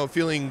about,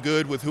 feeling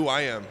good with who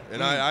I am.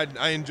 And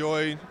I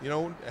enjoy,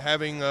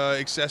 having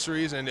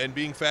accessories and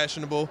being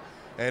fashionable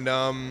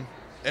and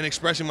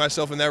expressing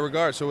myself in that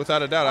regard. So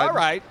without a doubt,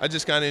 I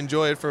just kind of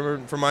enjoy it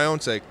for my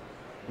own sake.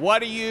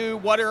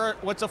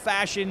 What's a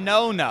fashion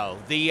no-no?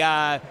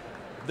 The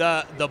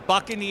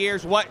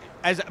Buccaneers,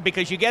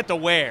 because you get to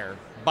wear,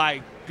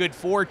 by good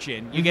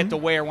fortune, you get to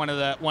wear one of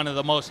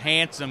the most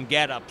handsome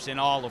get-ups in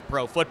all of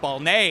pro football,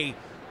 nay,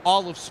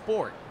 all of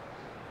sport.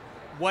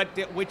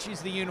 Which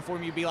is the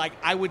uniform you'd be like,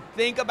 I would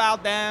think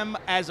about them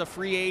as a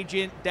free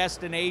agent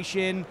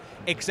destination,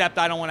 except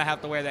I don't want to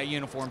have to wear that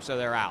uniform, so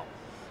they're out.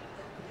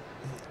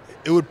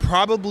 It would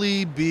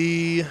probably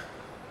be...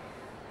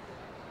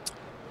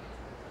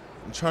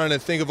 I'm trying to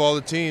think of all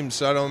the teams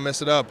so I don't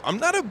mess it up. I'm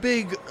not a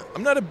big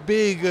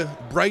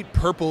bright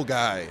purple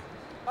guy.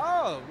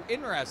 Oh,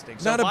 interesting.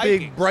 So not a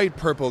big bright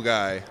purple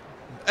guy.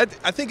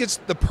 I think it's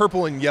the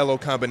purple and yellow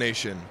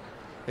combination.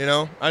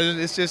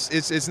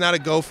 It's not a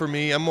go for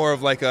me. I'm more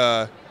of like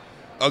a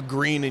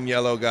green and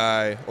yellow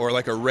guy or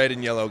like a red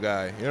and yellow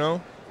guy.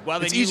 Well,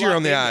 it's easier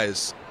on the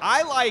eyes.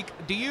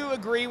 Do you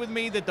agree with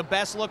me that the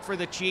best look for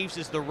the Chiefs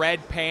is the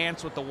red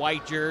pants with the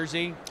white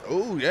jersey?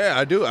 Oh, yeah,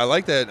 I do. I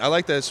like that. I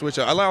like that switch.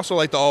 I also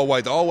like the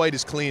all-white. The all-white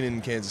is clean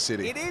in Kansas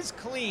City. It is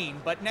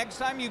clean, but next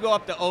time you go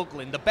up to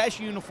Oakland, the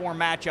best uniform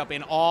matchup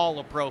in all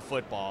of pro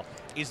football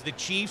is the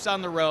Chiefs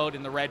on the road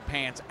in the red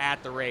pants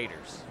at the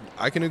Raiders.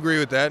 I can agree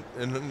with that,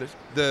 and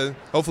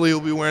hopefully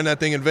you'll be wearing that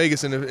thing in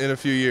Vegas in a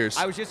few years.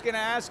 I was just going to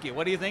ask you,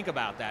 what do you think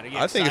about that? Are you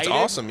excited? I think it's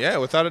awesome. Yeah,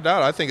 without a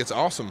doubt, I think it's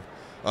awesome.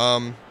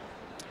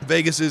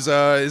 Vegas is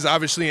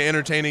obviously an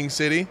entertaining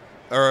city,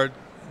 or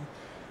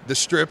the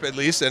Strip at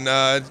least, and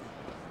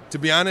to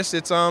be honest,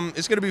 it's going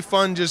to be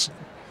fun just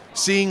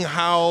seeing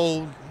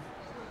how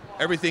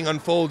everything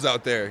unfolds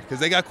out there because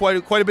they got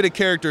quite a bit of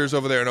characters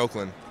over there in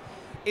Oakland.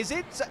 Is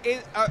it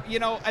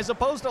as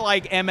opposed to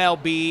like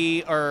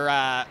MLB or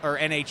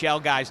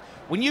NHL guys,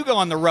 when you go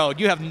on the road,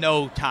 you have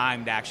no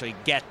time to actually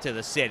get to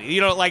the city.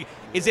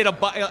 Is it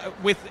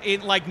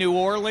in like New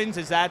Orleans?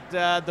 Is that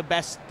the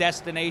best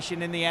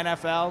destination in the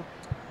NFL?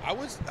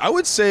 I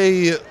would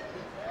say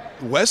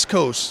West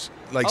Coast,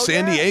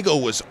 San Diego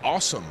was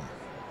awesome.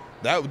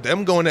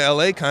 Them going to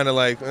LA kind of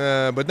like,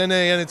 but then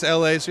again it's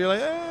LA, so you're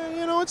like,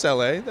 it's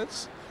LA.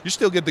 You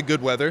still get the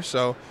good weather.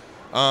 So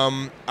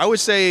I would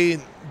say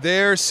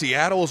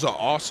Seattle's an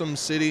awesome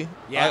city.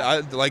 Yeah. I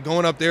like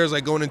going up there is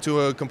like going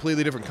into a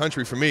completely different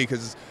country for me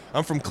because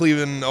I'm from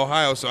Cleveland,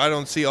 Ohio, so I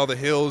don't see all the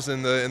hills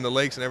and the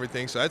lakes and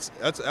everything. So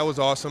that was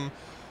awesome.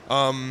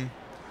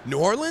 New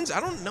Orleans? I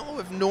don't know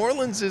if New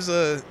Orleans is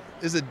a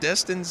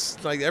distance,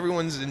 like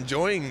everyone's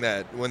enjoying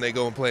that when they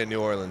go and play in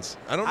New Orleans.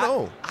 I don't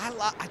know.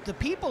 The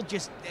people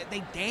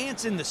they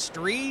dance in the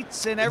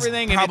streets and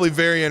everything. It's probably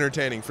very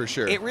entertaining for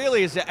sure. It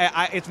really is.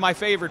 It's my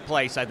favorite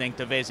place, I think,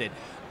 to visit.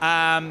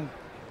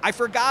 I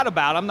forgot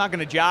about, I'm not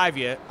going to jive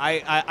you,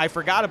 I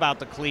forgot about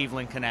the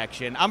Cleveland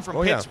connection. I'm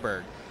from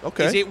Pittsburgh. Yeah.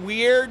 Okay. Is it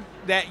weird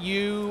that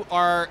you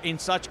are in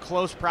such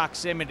close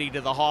proximity to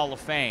the Hall of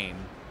Fame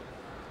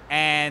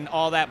and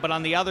all that, but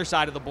on the other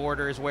side of the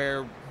border is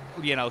where,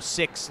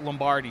 6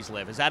 Lombardis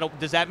live?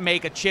 Does that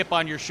make a chip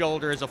on your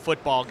shoulder as a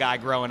football guy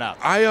growing up?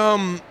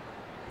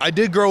 I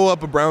did grow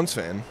up a Browns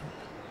fan,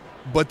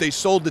 but they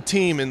sold the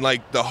team in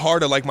like the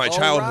heart of like my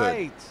childhood.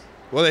 Right.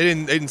 Well,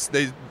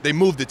 they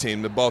moved the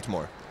team to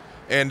Baltimore.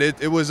 And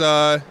it was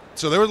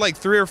so there were like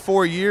 3 or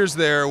 4 years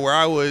there where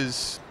I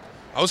was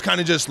kind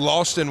of just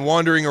lost and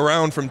wandering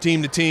around from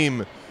team to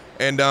team,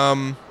 and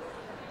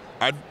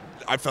I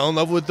fell in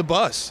love with the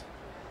bus,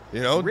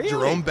 Really?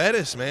 Jerome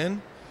Bettis,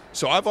 man.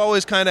 So I've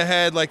always kind of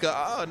had like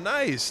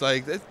nice,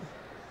 like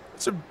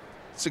it's an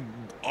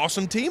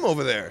awesome team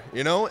over there,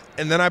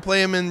 And then I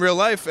play them in real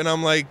life, and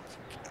I'm like,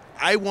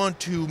 I want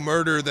to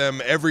murder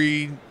them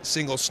every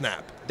single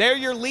snap. They're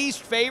your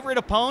least favorite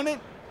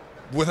opponent?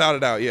 Without a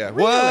doubt, yeah.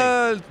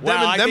 Really?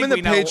 Well, them and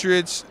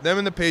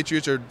the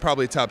Patriots are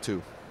probably top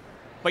 2.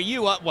 But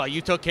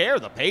you took care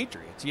of the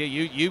Patriots.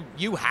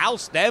 You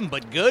housed them,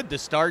 but good to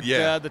start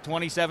the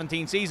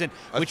 2017 season,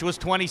 which was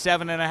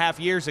 27 and a half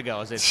years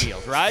ago, as it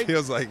feels, right?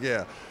 Feels like,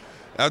 yeah.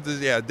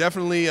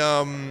 Definitely.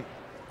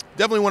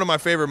 Definitely one of my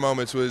favorite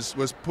moments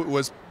was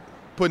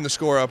putting the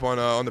score up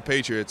on the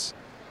Patriots.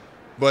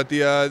 But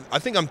I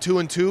think I'm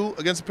 2-2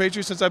 against the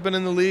Patriots since I've been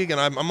in the league, and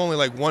I'm only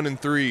like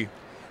 1-3.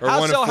 Or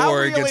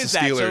 1-4 against the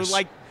Steelers. So,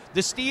 like,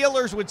 the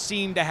Steelers would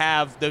seem to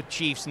have the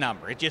Chiefs'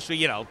 number. It just,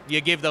 you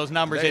give those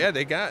numbers.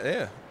 They got.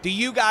 Do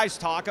you guys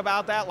talk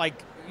about that? Like,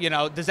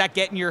 does that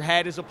get in your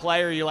head as a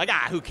player? You're like,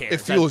 who cares?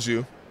 It fuels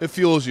you. It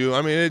fuels you.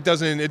 I mean, it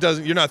doesn't.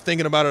 You're not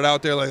thinking about it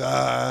out there like,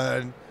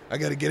 I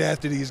got to get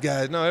after these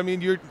guys. No, I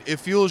mean, it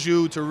fuels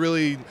you to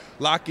really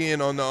lock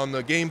in on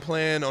the game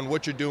plan, on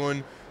what you're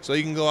doing, so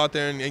you can go out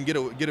there and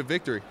get a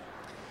victory.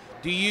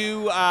 Do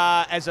you,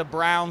 as a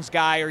Browns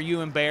guy, are you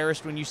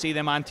embarrassed when you see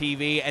them on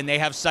TV and they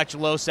have such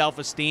low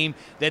self-esteem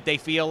that they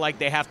feel like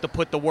they have to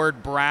put the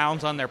word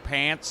Browns on their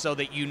pants so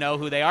that you know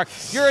who they are?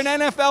 You're an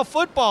NFL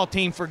football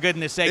team, for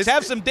goodness sakes.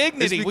 Have some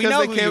dignity. We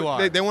know who you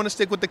are. They want to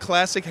stick with the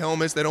classic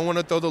helmets. They don't want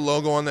to throw the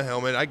logo on the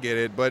helmet. I get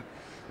it. But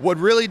what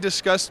really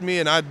disgusts me,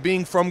 and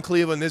being from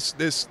Cleveland,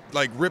 this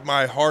like ripped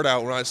my heart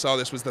out when I saw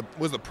this, was the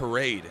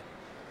parade.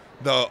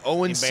 The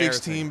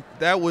 0-6 team,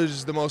 that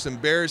was the most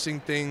embarrassing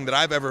thing that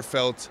I've ever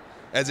felt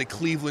as a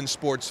Cleveland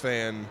sports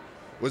fan,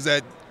 was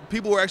that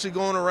people were actually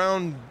going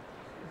around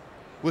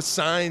with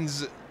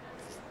signs.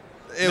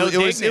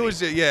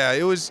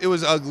 It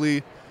was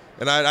ugly,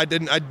 and I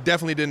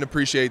definitely didn't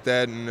appreciate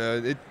that,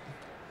 and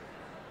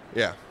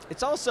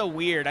It's also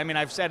weird. I mean,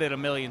 I've said it a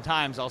million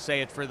times. I'll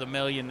say it for the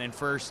million and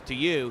first to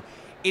you.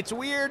 It's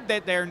weird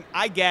that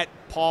I get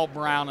Paul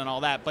Brown and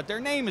all that, but their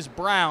name is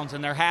Browns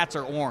and their hats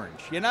are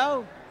orange,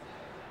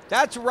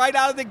 That's right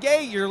out of the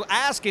gate. You're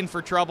asking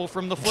for trouble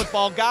from the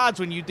football gods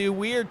when you do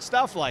weird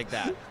stuff like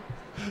that.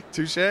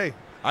 Touché.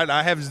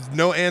 I have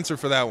no answer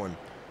for that one.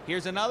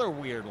 Here's another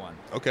weird one.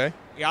 Okay.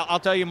 Yeah,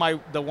 I'll tell you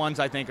the ones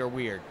I think are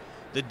weird.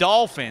 The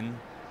Dolphin,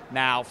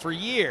 now, for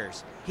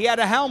years, he had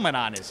a helmet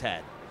on his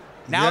head.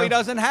 Now he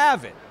doesn't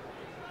have it.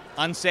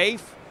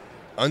 Unsafe?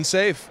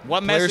 Unsafe.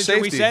 What Player message safety.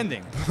 are we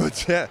sending?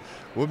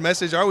 What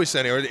message are we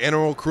sending?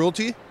 Animal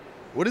cruelty?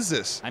 What is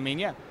this? I mean,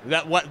 yeah.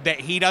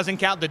 That he doesn't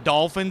count? The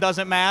Dolphin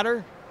doesn't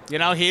matter?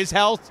 His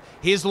health,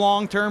 his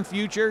long-term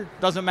future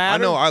doesn't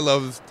matter? I know. I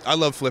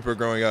love Flipper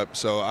growing up,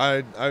 so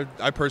I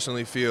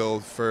personally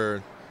feel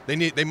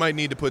they might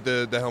need to put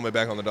the helmet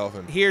back on the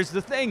Dolphin. Here's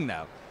the thing,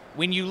 though.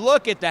 When you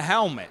look at the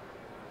helmet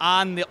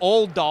on the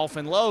old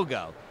Dolphin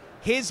logo,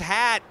 his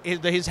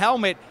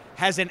helmet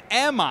has an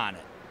M on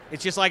it.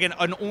 It's just like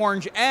an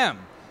orange M.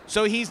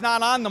 So he's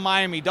not on the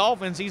Miami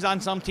Dolphins. He's on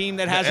some team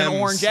that has an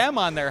orange M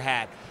on their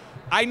hat.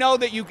 I know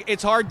that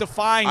it's hard to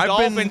find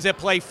Dolphins that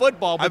play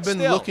football, but I've been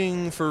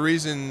looking for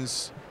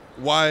reasons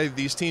why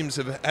these teams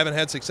haven't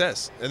had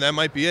success, and that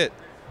might be it.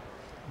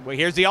 Well,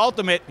 here's the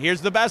ultimate.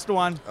 Here's the best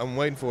one. I'm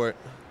waiting for it.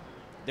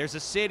 There's a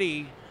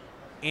city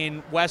in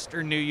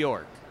western New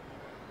York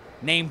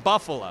named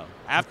Buffalo,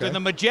 after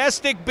the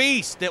majestic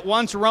beast that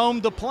once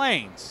roamed the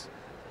plains.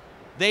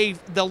 The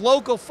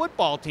local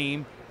football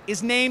team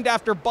is named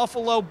after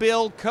Buffalo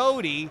Bill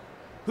Cody,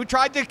 who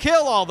tried to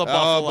kill all the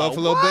buffalo. Oh,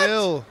 Buffalo what?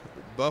 Bill.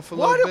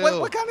 Buffalo Bill.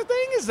 What kind of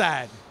thing is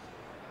that?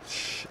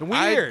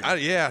 Weird.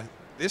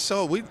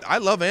 I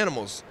love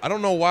animals. I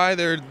don't know why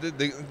the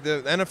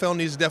NFL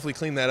needs to definitely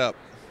clean that up.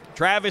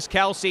 Travis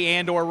Kelce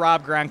and/or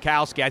Rob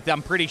Gronkowski,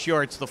 I'm pretty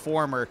sure it's the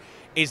former,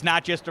 is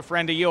not just a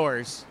friend of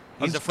yours.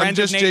 He's a friend I'm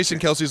just of nature. Jason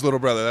Kelce's little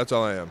brother. That's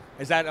all I am.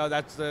 Is that? Oh,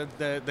 that's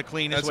the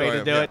cleanest That's way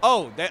to do it. Yeah.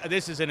 Oh,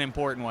 this is an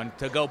important one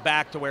to go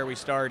back to where we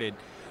started.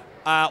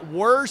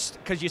 Worst,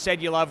 because you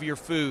said you love your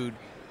food.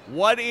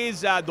 What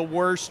is the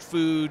worst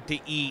food to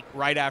eat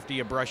right after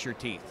you brush your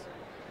teeth?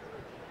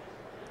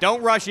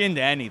 Don't rush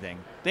into anything.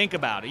 Think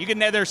about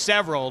it. There's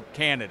several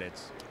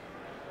candidates.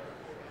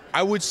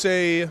 I would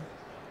say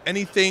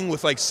anything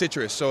with like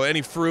citrus, so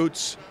any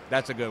fruits.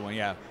 That's a good one,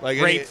 yeah. Like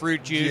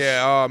grapefruit juice.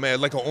 Yeah, oh man,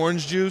 like an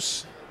orange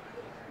juice.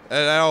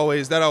 That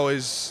always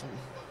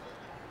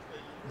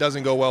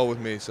doesn't go well with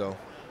me. So.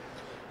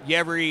 You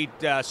ever eat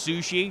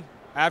sushi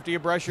after you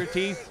brush your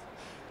teeth?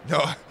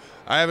 No,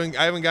 I haven't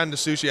gotten to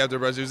sushi after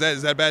brush. Is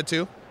that bad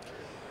too?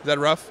 Is that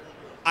rough?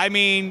 I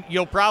mean,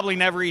 you'll probably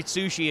never eat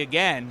sushi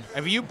again.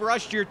 Have you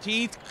brushed your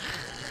teeth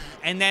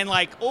and then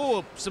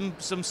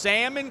some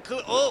salmon?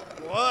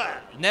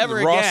 Never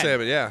again. Raw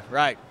salmon, yeah.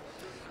 Right.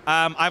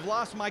 I've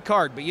lost my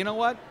card, but you know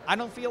what? I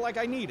don't feel like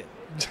I need it.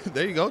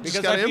 There you go.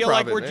 Because I feel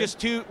like we're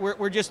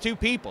just two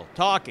people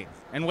talking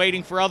and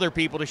waiting for other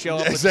people to show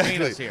up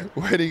between us here.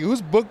 Waiting.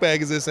 Whose book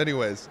bag is this,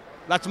 anyways?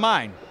 That's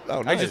mine.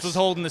 Oh, nice. I just was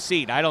holding the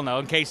seat. I don't know,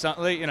 in case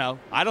something,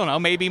 I don't know.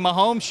 Maybe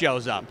Mahomes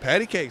shows up.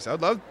 Patty cakes.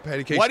 I'd love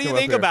patty cakes. What do you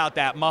think about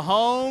that,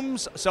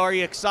 Mahomes? So are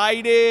you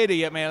excited?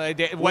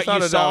 What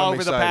you saw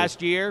over the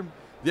past year?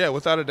 Yeah,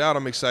 without a doubt,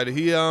 I'm excited.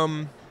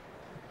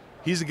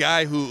 He's a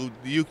guy who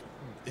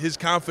his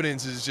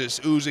confidence is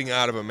just oozing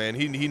out of him, man.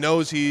 He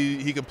knows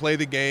he can play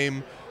the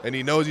game, and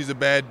he knows he's a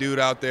bad dude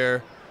out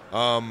there.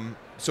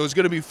 So it's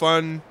going to be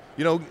fun,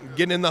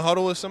 getting in the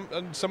huddle with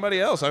somebody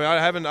else. I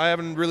mean, I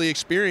haven't really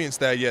experienced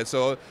that yet.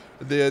 So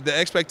the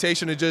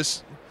expectation of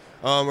just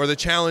or the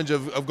challenge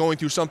of going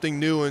through something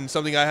new and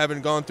something I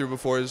haven't gone through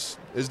before is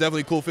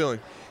definitely a cool feeling.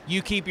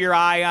 You keep your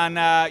eye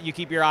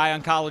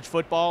on college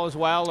football as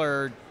well,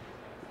 or?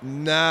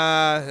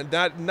 Nah,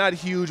 not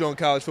huge on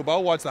college football.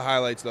 I'll watch the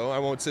highlights, though. I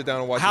won't sit down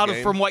and watch the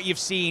game. From what you've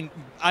seen,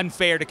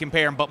 unfair to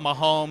compare him, but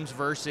Mahomes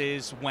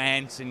versus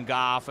Wentz and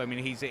Goff, I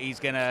mean, he's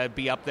going to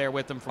be up there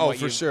with them.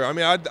 For sure. I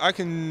mean, I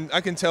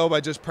can tell by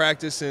just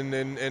practice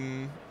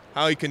and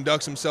how he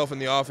conducts himself in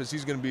the office.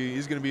 He's going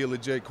to be a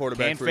legit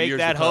quarterback for years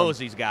to come. Can't fake that hose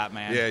he's got,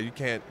 man. Yeah, you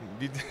can't.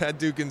 That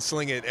dude can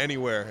sling it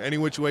anywhere, any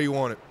which way you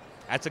want it.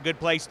 That's a good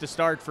place to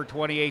start for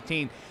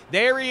 2018.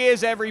 There he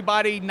is,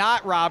 everybody.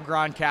 Not Rob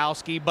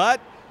Gronkowski, but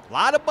a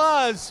lot of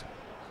buzz.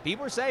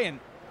 People are saying,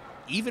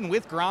 even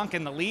with Gronk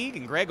in the league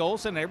and Greg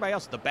Olsen and everybody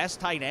else, the best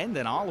tight end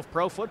in all of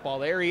pro football.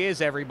 There he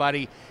is,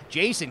 everybody.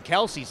 Jason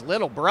Kelce's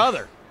little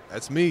brother.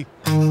 That's me.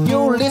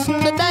 You're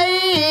listening to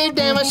Dave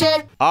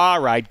Dameshek.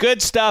 All right,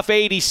 good stuff,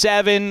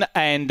 87,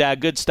 and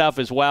good stuff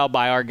as well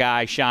by our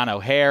guy, Sean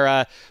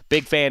O'Hara.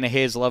 Big fan of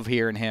his. Love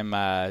hearing him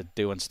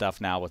doing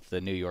stuff now with the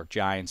New York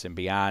Giants and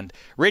beyond.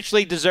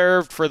 Richly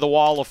deserved for the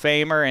Wall of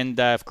Famer, and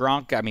if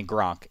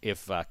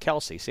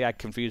Kelce, see, I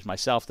confused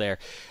myself there.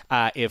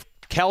 If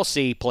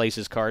Kelce plays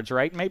his cards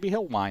right, maybe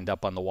he'll wind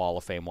up on the Wall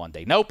of Fame one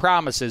day. No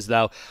promises,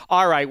 though.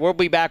 All right, we'll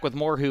be back with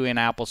more Who in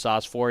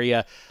Applesauce for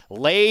you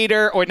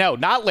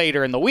not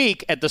later in the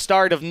week, at the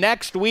start of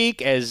next week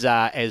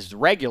as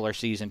regular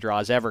season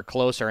draws ever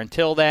closer.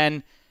 Until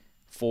then,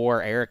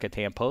 for Erica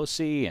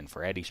Tamposi and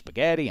for Eddie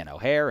Spaghetti and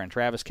O'Hare and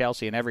Travis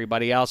Kelce and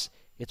everybody else,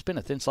 it's been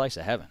a thin slice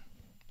of heaven.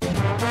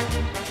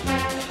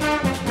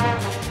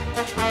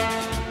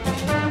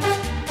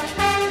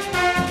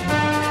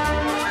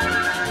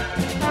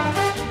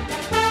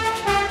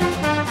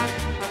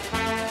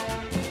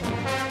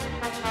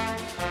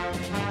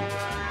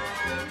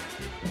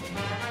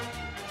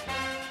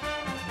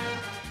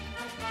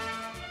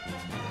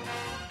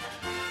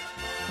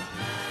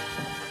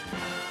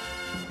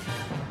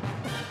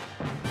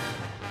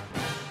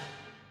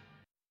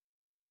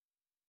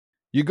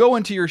 You go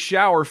into your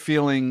shower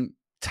feeling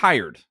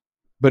tired,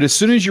 but as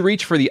soon as you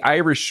reach for the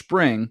Irish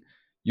Spring,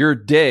 your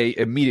day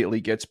immediately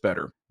gets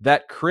better.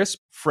 That crisp,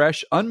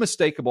 fresh,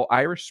 unmistakable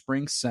Irish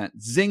Spring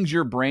scent zings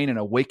your brain and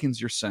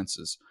awakens your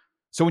senses.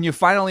 So when you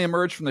finally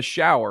emerge from the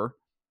shower,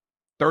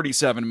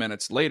 37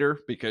 minutes later,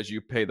 because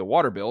you pay the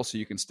water bill so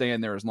you can stay in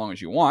there as long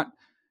as you want,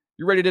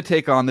 you're ready to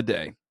take on the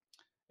day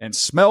and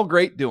smell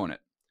great doing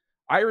it.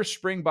 Irish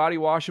Spring Body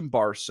Wash and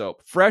Bar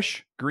Soap.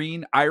 Fresh,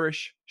 green,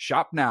 Irish.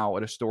 Shop now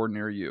at a store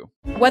near you.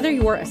 Whether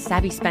you're a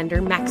savvy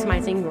spender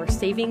maximizing your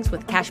savings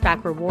with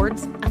cashback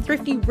rewards, a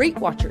thrifty rate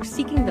watcher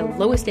seeking the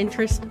lowest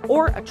interest,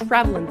 or a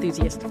travel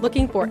enthusiast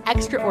looking for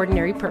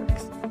extraordinary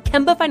perks,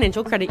 Kemba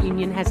Financial Credit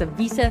Union has a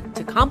visa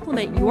to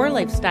complement your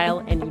lifestyle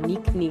and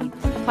unique needs.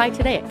 Apply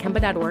today at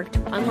Kemba.org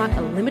to unlock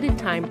a limited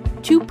time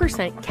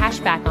 2% cash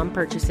back on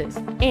purchases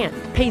and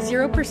pay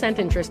 0%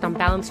 interest on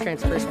balance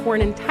transfers for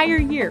an entire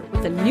year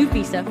with a new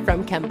visa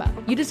from Kemba.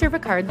 You deserve a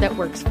card that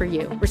works for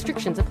you.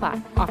 Restrictions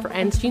apply. Offer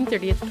ends June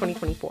 30th,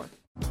 2024.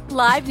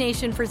 Live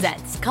Nation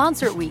presents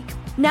Concert Week.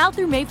 Now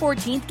through May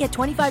 14th, get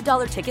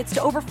 $25 tickets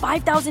to over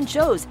 5,000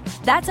 shows.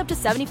 That's up to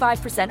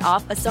 75%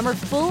 off a summer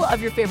full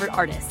of your favorite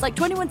artists like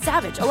 21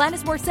 Savage,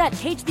 Alanis Morissette,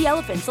 Cage the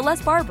Elephant,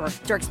 Celeste Barber,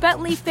 Dierks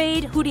Bentley,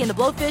 Fade, Hootie and the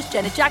Blowfish,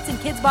 Janet Jackson,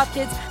 Kidz Bop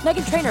Kids,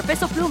 Meghan Trainor,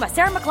 Peso Pluma,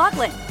 Sarah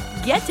McLachlan.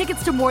 Get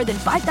tickets to more than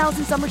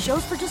 5,000 summer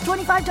shows for just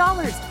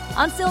 $25.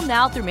 Until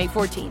now through May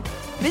 14th.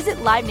 Visit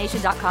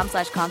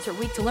LiveNation.com/Concert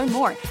Week to learn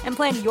more and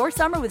plan your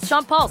summer with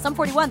Sean Paul, Sum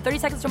 41, 30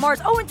 Seconds to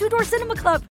Mars, and Two Door Cinema Club.